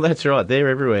 Well, that's right. They're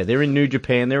everywhere. They're in New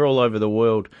Japan. They're all over the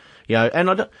world. And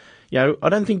I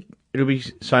don't think it'll be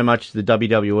so much the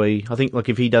WWE. I think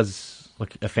if he does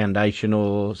a foundation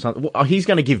or something, he's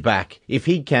going to give back if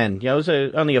he can. It was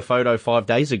only a photo 5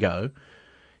 days ago.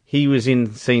 He was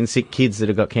in seeing sick kids that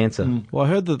have got cancer. Well, I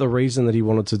heard that the reason that he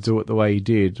wanted to do it the way he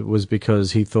did was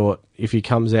because he thought if he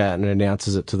comes out and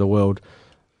announces it to the world,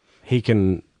 he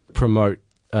can promote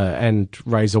and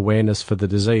raise awareness for the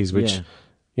disease, which,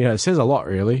 it says a lot,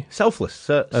 really. Selfless.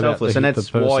 And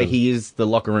that's why he is the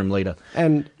locker room leader.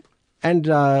 And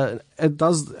it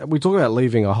does... We talk about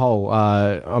leaving a hole.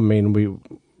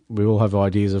 We all have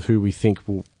ideas of who we think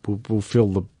will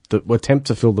fill the attempt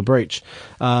to fill the breach.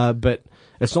 But...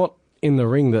 It's not in the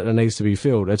ring that it needs to be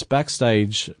filled. It's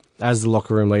backstage as the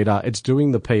locker room leader. It's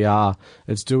doing the PR.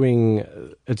 It's doing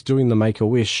the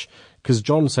Make-A-Wish because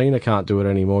John Cena can't do it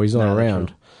anymore. He's not around.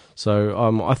 Sure.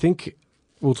 So I think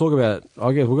we'll talk about.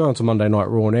 I guess we'll go on to Monday Night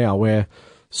Raw now, where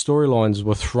storylines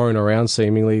were thrown around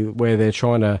seemingly, where they're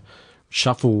trying to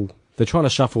shuffle. They're trying to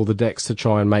shuffle the decks to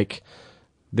try and make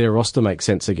their roster make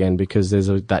sense again because there's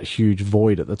that huge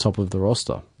void at the top of the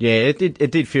roster. Yeah,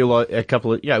 it did feel like a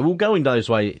couple of... we'll go in those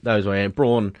way.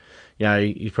 Braun,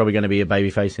 he's probably going to be a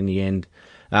babyface in the end.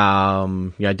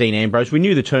 Dean Ambrose, we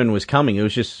knew the turn was coming. It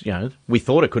was just, we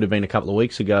thought it could have been a couple of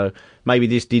weeks ago. Maybe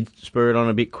this did spur it on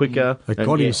a bit quicker. It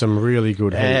got him some really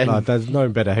good heat. There's no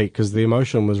better heat because the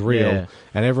emotion was real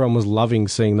and everyone was loving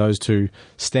seeing those two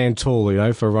stand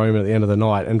tall, for Roman at the end of the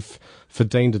night. And for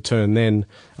Dean to turn then.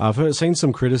 I've seen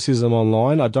some criticism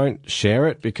online. I don't share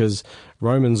it because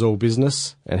Roman's all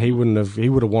business and he would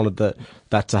have wanted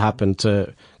that to happen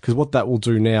because what that will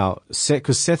do now,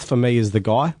 because Seth for me is the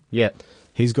guy. Yeah.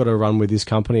 He's got to run with his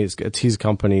company. It's his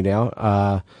company now.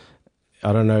 I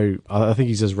don't know. I think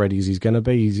he's as ready as he's going to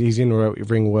be. He's in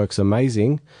ring works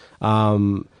amazing.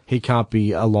 He can't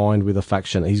be aligned with a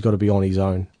faction. He's got to be on his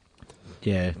own.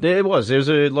 Yeah, there was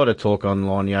a lot of talk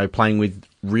online, playing with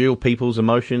real people's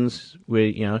emotions. Where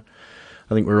I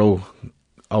think we're all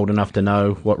old enough to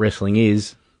know what wrestling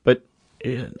is, but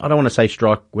I don't want to say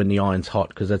strike when the iron's hot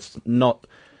because that's not.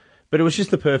 But it was just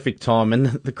the perfect time, and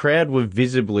the crowd were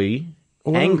visibly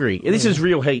angry. This is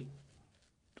real heat.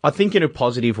 I think in a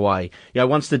positive way.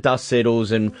 Once the dust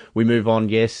settles and we move on,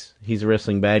 yes, he's a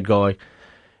wrestling bad guy.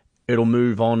 It'll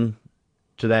move on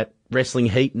to that wrestling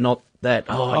heat, not that,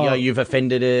 you've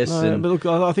offended us. No, but look,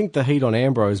 I think the heat on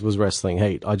Ambrose was wrestling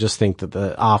heat. I just think that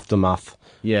the aftermath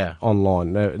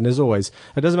online, and there's always,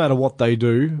 it doesn't matter what they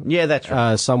do. Yeah, that's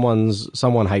right.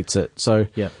 Someone hates it. So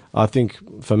I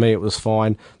think for me it was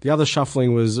fine. The other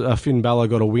shuffling was Finn Balor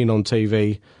got a win on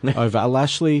TV over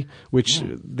Lashley, which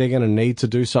they're going to need to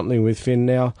do something with Finn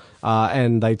now.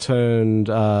 And they turned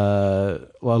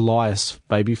Elias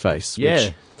babyface,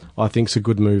 which I think's a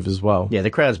good move as well. Yeah,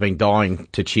 the crowd's been dying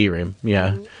to cheer him,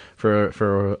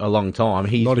 for a long time.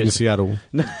 In Seattle.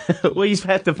 Well, he's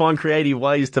had to find creative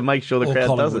ways to make sure the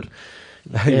crowd does it.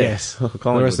 Yes. The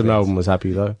rest of Melbourne was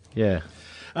happy, though. Yeah.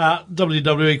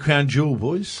 WWE Crown Jewel,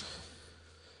 boys.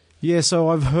 Yeah, so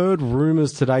I've heard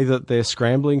rumours today that they're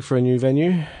scrambling for a new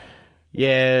venue.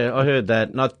 Yeah, I heard that.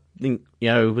 And I think,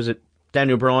 was it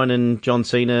Daniel Bryan and John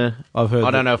Cena? I've heard.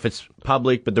 I don't know if it's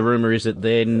public, but the rumour is that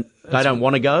they don't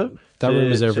want to go. That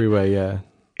rumour's everywhere, yeah.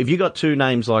 if you got two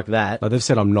names like that, Like they've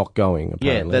said, I'm not going.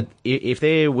 yeah, Apparently. that if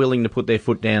they're willing to put their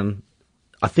foot down,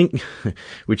 I think,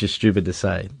 which is stupid to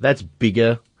say, that's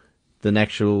bigger than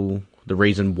the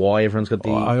reason why everyone's got the.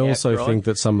 I also outcry. think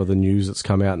that some of the news that's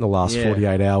come out in the last Yeah.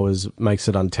 48 hours makes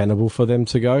it untenable for them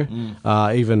to go.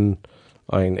 Even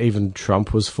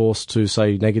Trump was forced to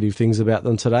say negative things about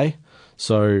them today.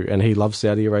 So, and he loves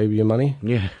Saudi Arabia money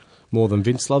Yeah. more than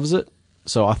Vince loves it.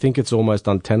 So I think it's almost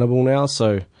untenable now.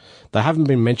 So they haven't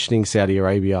been mentioning Saudi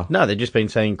Arabia. No, they've just been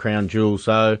saying crown jewel.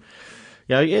 So,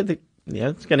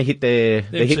 it's going to hit their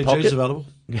hip MCG's pocket. available.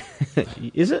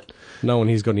 Is it? No one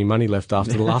here's got any money left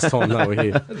after the last time they were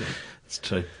here. It's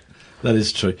true. That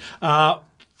is true.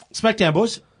 SmackDown,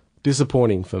 boys.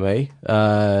 Disappointing for me.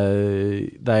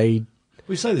 They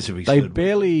We say this every They third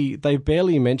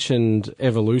barely mentioned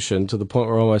Evolution to the point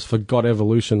where I almost forgot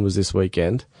Evolution was this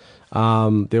weekend.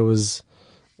 There was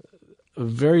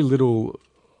very little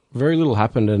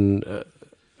happened, and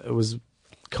it was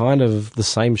kind of the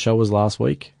same show as last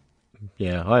week.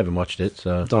 Yeah, I haven't watched it,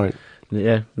 so Don't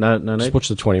yeah, no just need. watch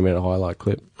the 20-minute highlight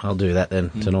clip. I'll do that then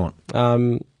tonight. I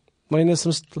mean, there's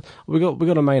some. We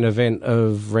got a main event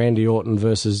of Randy Orton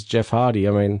versus Jeff Hardy.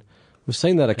 I mean, we've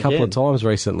seen that a couple Again. of times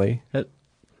recently. How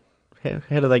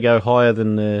do they go higher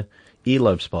than the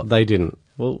earlobe spot? They didn't.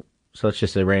 Well, so it's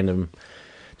just a random.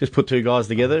 Just put two guys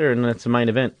together and it's a main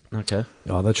event. Okay.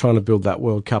 Oh, they're trying to build that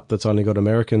World Cup that's only got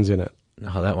Americans in it.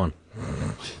 Oh, that one.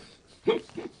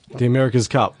 The America's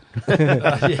Cup.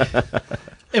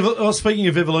 Speaking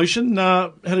of Evolution,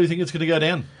 how do you think it's going to go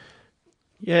down?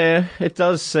 Yeah, it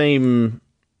does seem.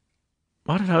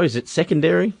 I don't know. Is it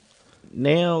secondary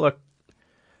now? Like,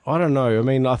 I don't know. I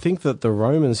mean, I think that the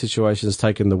Roman situation has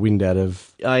taken the wind out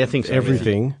of I think so.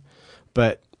 everything.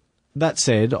 But that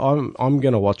said, I'm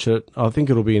going to watch it. I think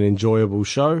it'll be an enjoyable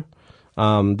show.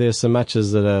 There's some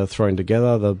matches that are thrown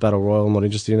together. The Battle Royal, I'm not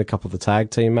interested in a couple of the tag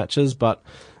team matches, but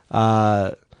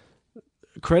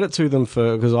credit to them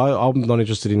because I'm not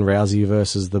interested in Rousey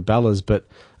versus the Bellas, but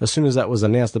as soon as that was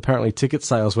announced, apparently ticket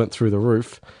sales went through the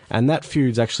roof, and that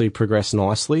feud's actually progressed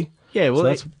nicely. Yeah, well, so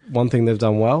that's one thing they've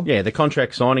done well. Yeah, the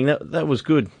contract signing that was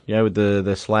good. With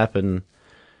the slap and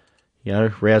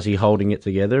Rousey holding it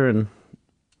together, and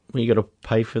you got to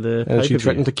pay for the. And she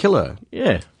threatened to kill her.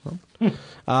 Yeah.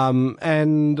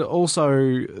 And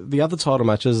also the other title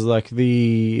matches, like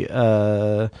the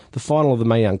final of the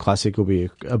Mae Young Classic will be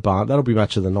a barn. That'll be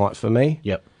match of the night for me.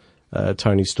 Yep.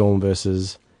 Tony Storm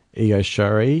versus Io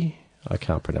Shirai. I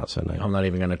can't pronounce her name. I'm not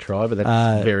even going to try, but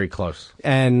that's very close.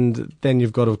 And then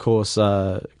you've got, of course,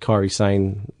 Kairi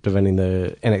Sane defending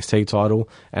the NXT title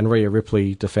and Rhea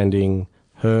Ripley defending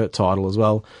her title as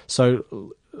well.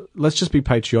 So let's just be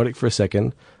patriotic for a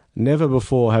second. Never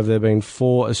before have there been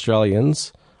 4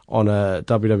 Australians on a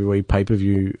WWE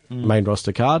pay-per-view main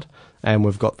roster card, and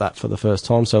we've got that for the first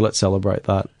time, so let's celebrate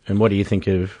that. And what do you think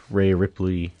of Rhea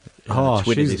Ripley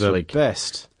Twitter she's this the week?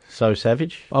 best. So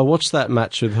savage? I watched that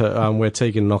match with her where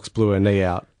Tegan Nox blew her knee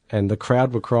out, and the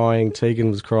crowd were crying, Tegan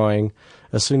was crying.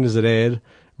 As soon as it aired,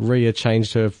 Rhea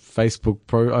changed her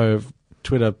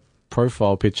Twitter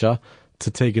profile picture to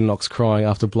Tegan Nox crying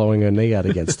after blowing her knee out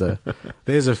against her.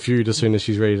 There's a feud as soon as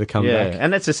she's ready to come back.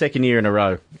 And that's the second year in a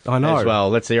row. I know. As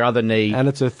well. That's their other knee. And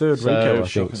it's her third So, Rico, I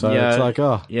think. So it's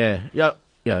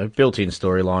like, built-in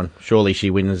storyline. Surely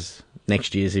she wins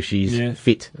next year's if she's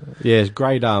fit. yeah,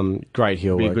 great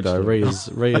heel Be a work good though. story. Rhea's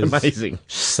Amazing.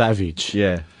 savage.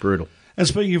 Yeah, brutal. And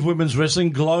speaking of women's wrestling,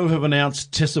 Glow have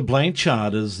announced Tessa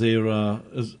Blanchard as their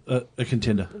as a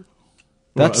contender.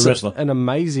 That's a wrestler. an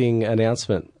amazing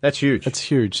announcement. That's huge. It's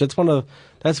huge. That's one of,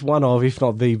 if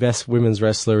not the best women's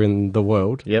wrestler in the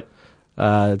world. Yep.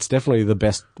 It's definitely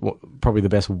probably the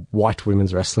best white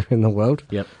women's wrestler in the world.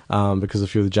 Yep. Because a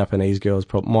few of the Japanese girls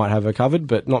might have her covered,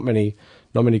 but not many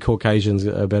Caucasians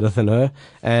are better than her.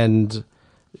 And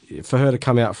for her to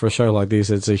come out for a show like this,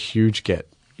 it's a huge get.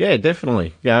 Yeah,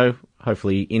 definitely.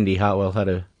 Hopefully Indy Hartwell had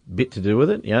a bit to do with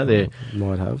it. They're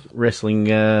Might have. wrestling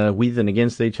with and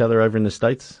against each other over in the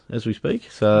States as we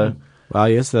speak. So, Well,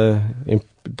 yes, they're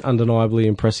undeniably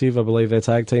impressive, I believe their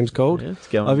tag team's called. yeah, it's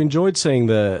going. I've enjoyed seeing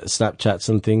the Snapchats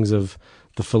and things of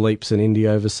the Philippes and Indy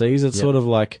overseas. It's sort of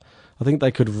like, I think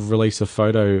they could release a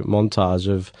photo montage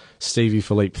of Stevie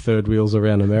Philippe third wheels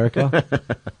around America.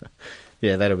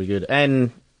 Yeah, that'll be good.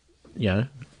 And,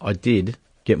 I did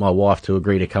get my wife to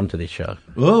agree to come to this show.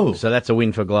 Oh, So that's a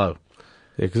win for Glow.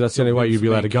 Yeah, because that's the only way you'd be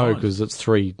allowed to go, Mankind. because it's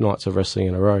 3 nights of wrestling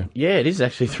in a row. Yeah, it is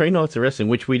actually 3 nights of wrestling,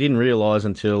 which we didn't realise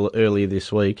until earlier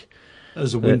this week. that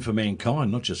was a win for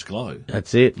Mankind, not just Glow.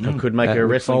 That's it. I could make And a Mick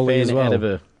wrestling Foley fan as well. out of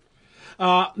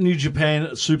her. New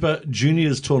Japan Super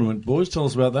Juniors tournament, boys. Tell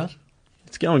us about that.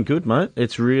 It's going good, mate.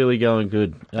 It's really going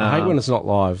good. I hate when it's not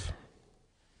live.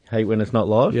 Hate when it's not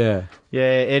live? Yeah.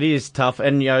 Yeah, it is tough.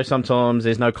 And, sometimes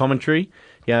there's no commentary.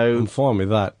 I'm fine with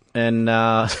that. And,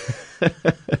 but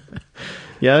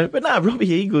no, Robbie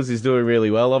Eagles is doing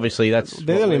really well. Obviously, that's...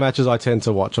 They're the only matches I tend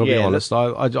to watch, I'll be honest.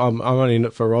 I'm only in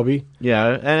it for Robbie. Yeah,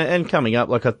 and coming up,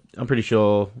 I'm pretty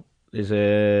sure there's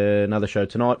another show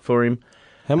tonight for him.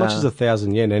 How much is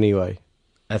 1,000 yen anyway?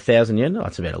 1,000 yen? Oh,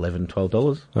 it's about $11,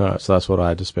 $12. All right, so that's what I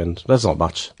had to spend. That's not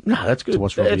much. No, that's good.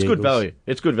 Watch Robbie it's good Eagles. value.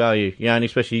 It's good value. And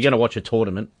especially you're going to watch a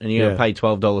tournament, and you're going to pay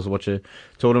 $12 to watch a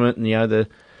tournament, and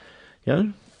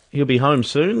he'll be home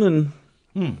soon, and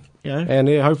and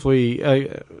hopefully,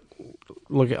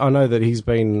 look, I know that he's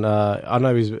been.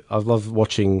 I've loved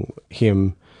watching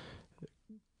him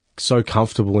so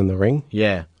comfortable in the ring.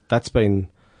 Yeah, that's been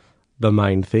the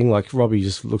main thing. Like Robbie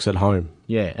just looks at home.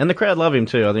 Yeah, and the crowd love him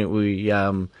too. I think we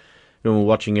when we were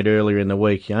watching it earlier in the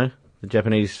week, the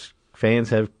Japanese fans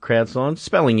have crowd signs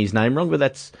spelling his name wrong, but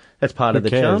that's part of the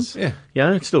charm.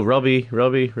 Yeah, it's still Robbie. So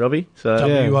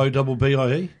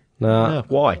WOBBIE. No,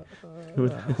 why?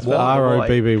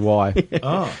 ROBBY.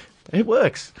 Oh, it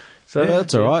works. So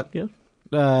that's all right. Yeah.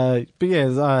 But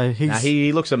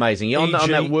he looks amazing on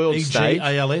that world stage.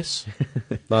 EGALS.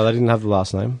 No, they didn't have the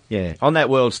last name. Yeah, on that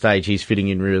world stage, he's fitting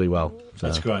in really well. So.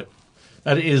 That's great.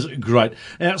 That is great.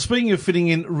 Now, speaking of fitting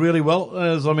in really well,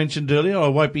 as I mentioned earlier, I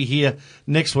won't be here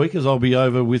next week as I'll be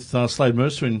over with Slade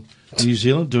Mercer in New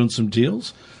Zealand doing some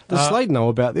deals. Does Slade know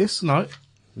about this? No.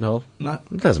 It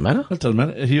doesn't matter. That doesn't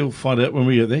matter. He'll find out when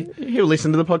we get there. He'll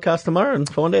listen to the podcast tomorrow and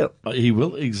find out. He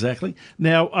will, exactly.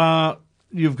 Now,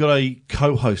 you've got a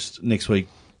co-host next week.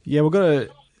 Yeah, we've got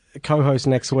a co-host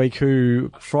next week who,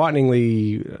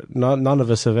 frighteningly, none of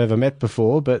us have ever met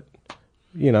before, but,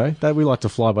 that we like to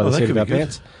fly by the seat of our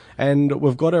pants. And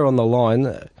we've got her on the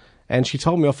line, and she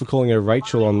told me off for calling her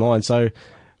Rachel online, so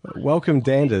welcome,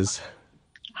 Danders.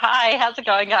 Hi, how's it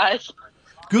going, guys?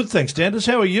 Good, thanks, Danders.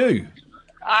 How are you?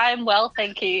 I'm well,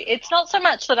 thank you. It's not so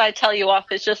much that I tell you off,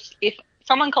 it's just if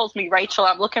someone calls me Rachel,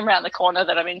 I'm looking around the corner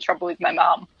that I'm in trouble with my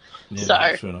mum.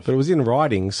 Yeah, but it was in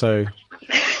writing, so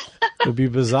it'd be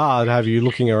bizarre to have you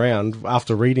looking around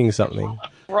after reading something.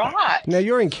 Right. Now,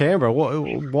 you're in Canberra.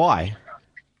 Why?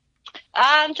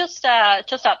 I'm just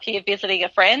up here visiting a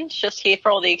friend, just here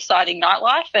for all the exciting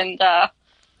nightlife and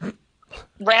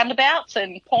roundabouts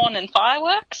and porn and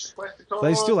fireworks.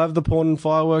 They still have the porn and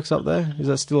fireworks up there? Is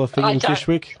that still a thing in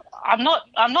Fyshwick? I'm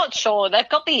not sure. They've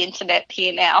got the internet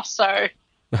here now, so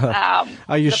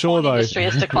are you sure though? Industry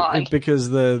has declined. Because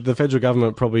the federal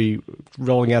government probably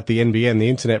rolling out the NBN, the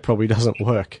internet probably doesn't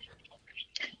work.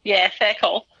 Yeah, fair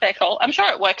call. I'm sure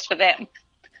it works for them.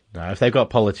 No, if they've got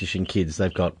politician kids,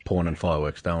 they've got porn and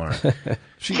fireworks, don't worry.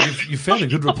 You found a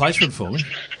good replacement for me.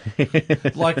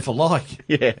 Like for like.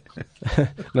 Yeah.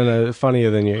 No,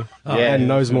 funnier than you. And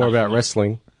knows more about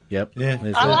wrestling. Yep. Yeah.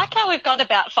 I like how we've got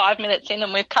about 5 minutes in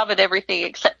and we've covered everything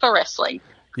except for wrestling.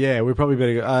 Yeah, we probably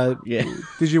better go.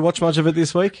 Did you watch much of it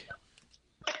this week?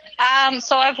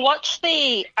 So I've watched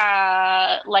the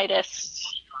latest,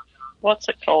 what's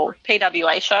it called,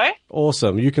 PWA show.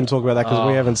 Awesome. You can talk about that because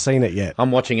we haven't seen it yet.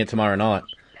 I'm watching it tomorrow night.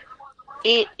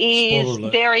 It is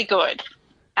very good.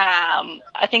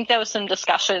 I think there were some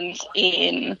discussions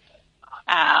in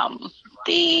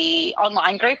the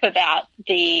online group about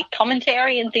the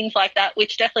commentary and things like that,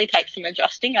 which definitely takes some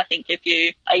adjusting. I think if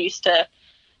you are used to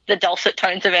the dulcet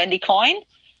tones of Andy Coyne,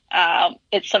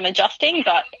 it's some adjusting.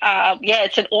 But,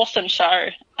 it's an awesome show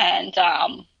and,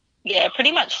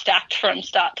 pretty much stacked from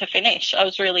start to finish. I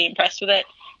was really impressed with it,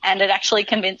 and it actually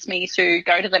convinced me to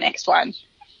go to the next one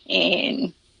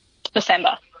in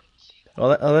December.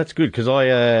 That's good, because I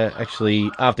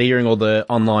actually, after hearing all the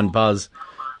online buzz,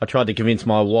 I tried to convince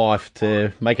my wife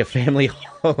to make a family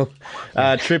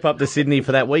trip up to Sydney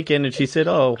for that weekend, and she said,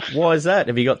 why is that?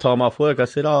 Have you got time off work? I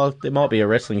said, there might be a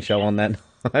wrestling show on that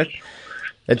night.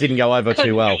 It didn't go over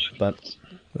too well, but...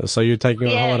 So you're taking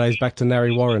your holidays back to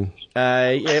Narre Warren?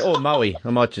 Or Maui.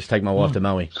 I might just take my wife to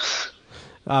Maui.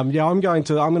 I'm going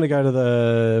to go to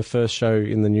the first show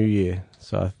in the new year.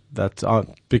 So that's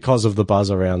because of the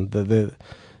buzz around.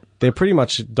 They pretty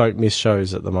much don't miss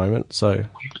shows at the moment. So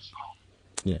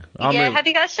yeah. Have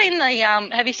you guys seen the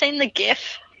Have you seen the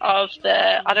GIF of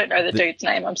the? I don't know the dude's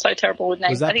name. I'm so terrible with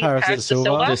names. Was that I think Paris Paris De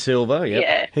Silva? De Silva, yep.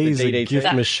 Yeah. He's a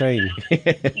gift machine. He's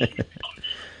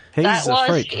that a was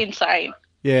freak. Insane.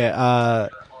 Yeah.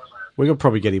 We could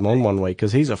probably get him on one week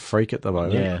because he's a freak at the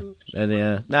moment. Yeah,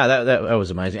 and that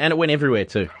was amazing, and it went everywhere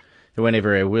too. It went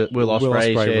everywhere. Will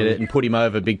Ospreay shared it and put him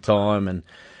over big time, and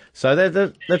so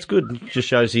that's good. Just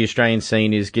shows the Australian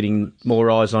scene is getting more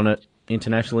eyes on it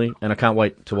internationally, and I can't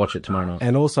wait to watch it tomorrow night.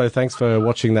 And also, thanks for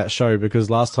watching that show, because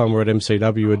last time we were at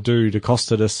MCW, a dude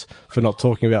accosted us for not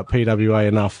talking about PWA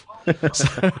enough.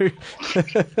 So,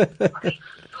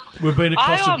 We've been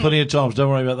accosted plenty of times. Don't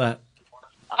worry about that.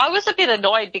 I was a bit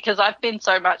annoyed because I've been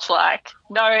so much like,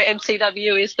 no,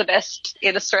 MCW is the best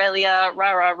in Australia,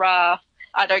 rah, rah, rah.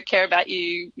 I don't care about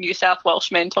you New South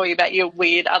Welshmen talking about your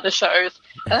weird other shows.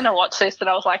 And then I watched this and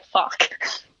I was like, fuck.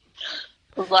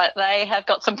 I was like, they have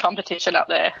got some competition up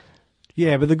there.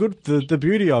 yeah, but the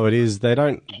beauty of it is they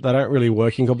don't really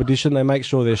work in competition. They make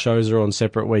sure their shows are on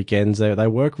separate weekends. They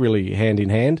work really hand in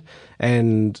hand,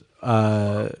 and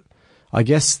I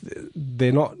guess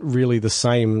they're not really the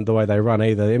same the way they run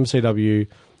either. The MCW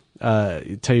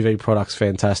TV product's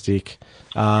fantastic.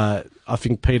 I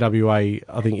think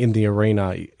PWA, in the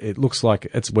arena, it looks like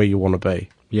it's where you want to be.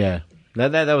 Yeah.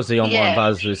 That was the online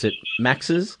buzz. Was it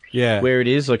Max's? Yeah. Where it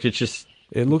is. Like, it's just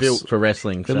built for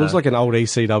wrestling. It looks like an old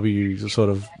ECW sort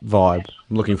of vibe.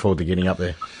 I'm looking forward to getting up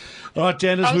there. All right,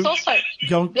 Dan, I was also...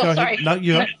 go ahead. sorry. No,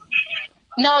 you go.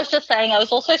 No, I was just saying I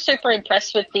was also super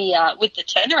impressed with the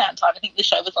turnaround time. I think the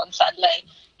show was on Saturday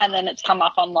and then it's come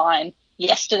up online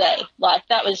yesterday. Like,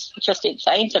 that was just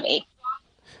insane to me.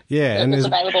 Yeah, It was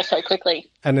available so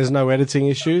quickly. and there's no editing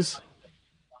issues.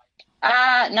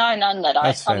 No, none that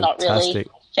That's I'm not really fantastic.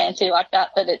 fancy like that,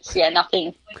 but it's,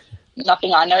 nothing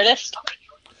I noticed.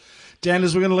 Dan, we're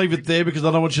going to leave it there because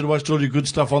I don't want you to waste all your good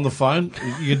stuff on the phone.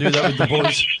 You can do that with the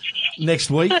boys next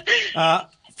week.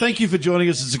 Thank you for joining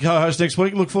us as a co-host next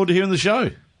week. Look forward to hearing the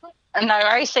show. No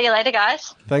worries. See you later,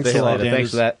 guys. Thanks See a you lot. later. Thanks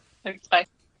for that. Thanks, bye.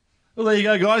 Well, there you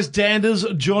go, guys.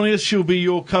 Danders joining us. She'll be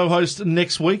your co-host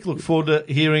next week. Look forward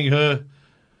to hearing her.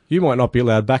 You might not be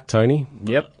allowed back, Tony.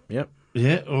 Yep.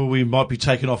 Yeah, or we might be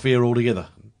taken off air altogether.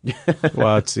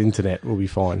 Well, it's internet. We'll be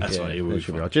fine. That's right. It will be Should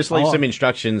be fine. right. Just leave some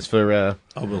instructions for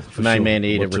I will. for main man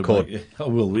here to What record. make. I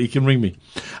will. He can ring me.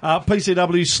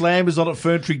 PCW Slam is on at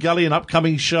Ferntree Gully and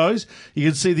upcoming shows. You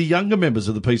can see the younger members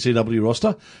of the PCW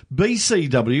roster.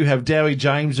 BCW have Dowie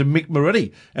James and Mick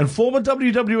Moretti. And former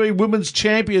WWE Women's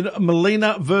Champion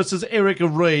Melina versus Erica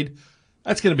Reed.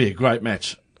 That's going to be a great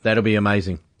match. That'll be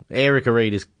amazing. Erica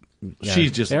Reed is...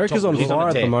 She's just Erica's on She's on fire a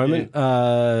at the tear,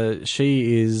 moment.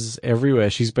 She is everywhere.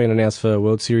 She's been announced for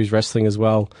World Series Wrestling as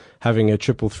well, having a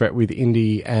triple threat with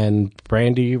Indy and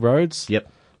Brandy Rhodes.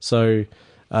 Yep. So,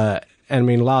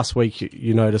 last week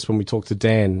you noticed when we talked to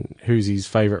Dan, who's his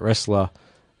favourite wrestler,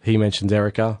 he mentioned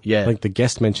Erica. Yeah. I think the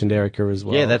guest mentioned Erica as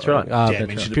well. Yeah, that's right. Dan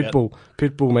mentioned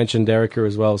Pitbull mentioned Erica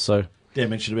as well. So Dan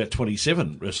mentioned about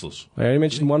 27 wrestlers. I only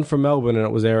mentioned one from Melbourne, and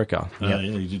it was Erica. Yeah,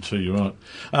 you did too, you're right.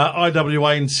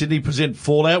 IWA in Sydney present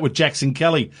Fallout with Jackson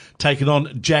Kelly taking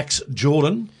on Jax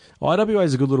Jordan. IWA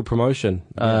is a good little promotion.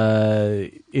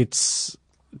 It's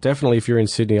definitely, if you're in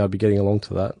Sydney, I'd be getting along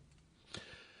to that.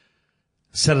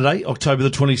 Saturday, October the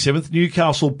 27th,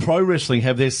 Newcastle Pro Wrestling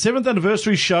have their 7th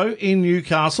anniversary show in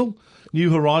Newcastle. New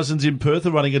Horizons in Perth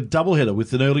are running a doubleheader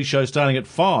with an early show starting at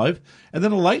 5 and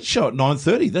then a late show at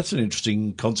 9:30. That's an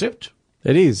interesting concept.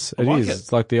 It is. It like is. it.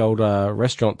 It's like the old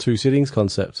restaurant 2 sittings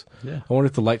concept. Yeah. I wonder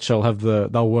if the late show will have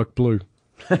they'll work blue.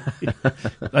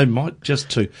 They might just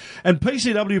too. And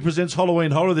PCW presents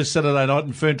Halloween Horror this Saturday night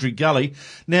in Ferntree Gully.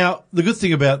 Now, the good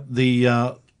thing about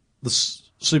the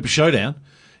Super Showdown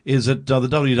is that the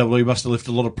WWE must have left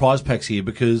a lot of prize packs here,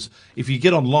 because if you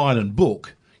get online and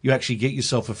book, you actually get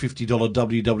yourself a $50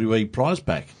 WWE prize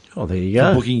pack Oh, there you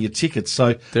for go. booking your tickets.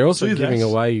 So They're also do giving that.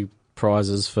 away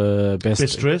prizes for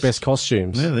Best dress? best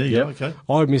costumes. Yeah, there you go. Okay.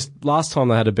 I missed last time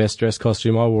they had a best dressed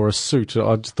costume. I wore a suit.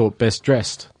 I just thought best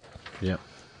dressed. Yeah.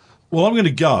 Well, I'm going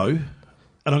to go,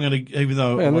 and I'm going to, even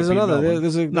though... I And might there's be in another. Melbourne.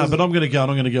 There's a, No, but I'm going to go,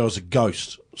 and I'm going to go as a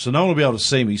ghost. So no one will be able to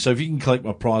see me. So if you can collect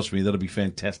my prize for me, that'll be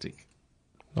fantastic.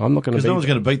 I'm not going to Because be. no one's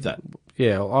going to beat that.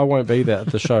 Yeah, I won't be there at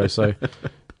the show. So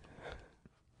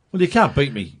Well, you can't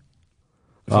beat me.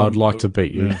 I'd like to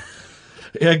beat you.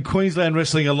 And Queensland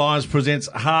Wrestling Alliance presents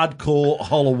Hardcore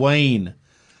Halloween.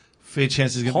 Fair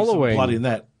chance there's going to be some Halloween. blood in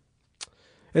that.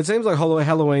 It seems like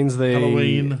Halloween is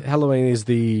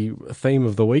the theme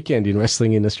of the weekend in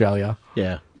wrestling in Australia.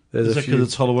 Yeah. There's Is a that few. because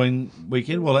it's Halloween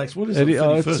weekend? Well, actually, what is it? It,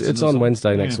 31st, it's isn't it? on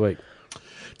Wednesday next Yeah. week.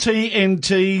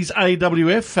 TNT's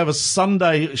AWF have a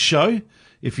Sunday show,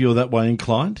 if you're that way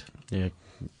inclined. Yeah.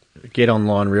 Get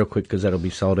online real quick because that'll be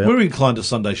sold out. We're inclined to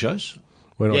Sunday shows.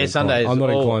 We're not Yeah, inclined. Sundays I'm not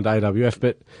all- inclined to AWF,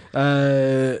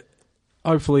 but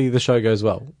hopefully the show goes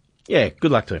well. Yeah,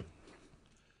 good luck to him.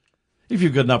 If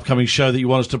you've got an upcoming show that you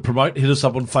want us to promote, hit us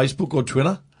up on Facebook or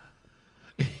Twitter.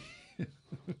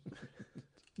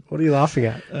 What are you laughing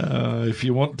at? If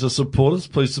you want to support us,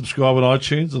 please subscribe on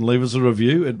iTunes and leave us a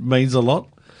review. It means a lot.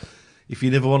 if you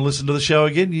never want to listen to the show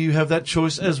again, you have that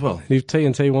choice as well. If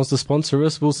TNT wants to sponsor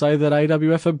us, we'll say that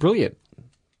AWF are brilliant.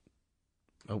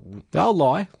 They'll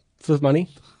lie for money.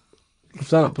 I've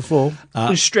done it before.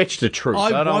 Stretch the truth.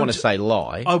 I don't want to say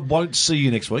lie. I won't see you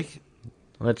next week.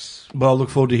 But I look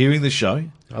forward to hearing this show.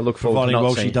 I look forward providing to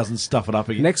not Walshy seeing. doesn't stuff it up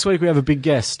again. Next week we have a big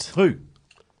guest. Who?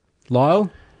 Lyle?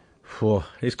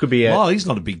 This could be a... Well, he's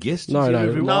not a big guest. No, Is he?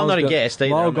 no. No, I'm not a guest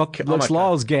either. It's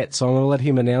Lyle's get, so I'm going to let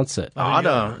him announce it. I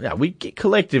don't. Yeah, we get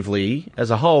collectively,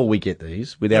 as a whole, we get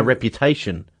these with our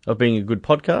reputation of being a good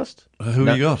podcast. Who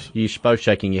you got? You're both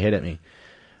shaking your head at me.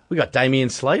 We got Damian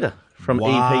Slater from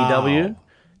EPW,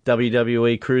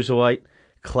 WWE Cruiserweight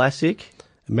Classic.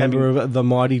 Member of the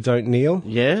Mighty Don't Kneel.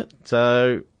 Yeah,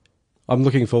 so I'm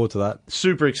looking forward to that.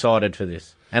 super excited for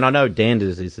this. And I know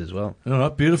Danders is as well. All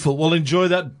right, beautiful. Well, enjoy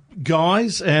that,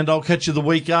 guys, and I'll catch you the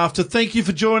week after. Thank you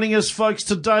for joining us, folks,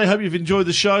 today. Hope you've enjoyed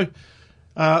the show.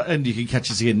 And you can catch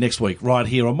us again next week right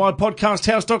here on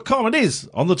mypodcasthouse.com. It is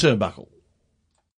On the Turnbuckle.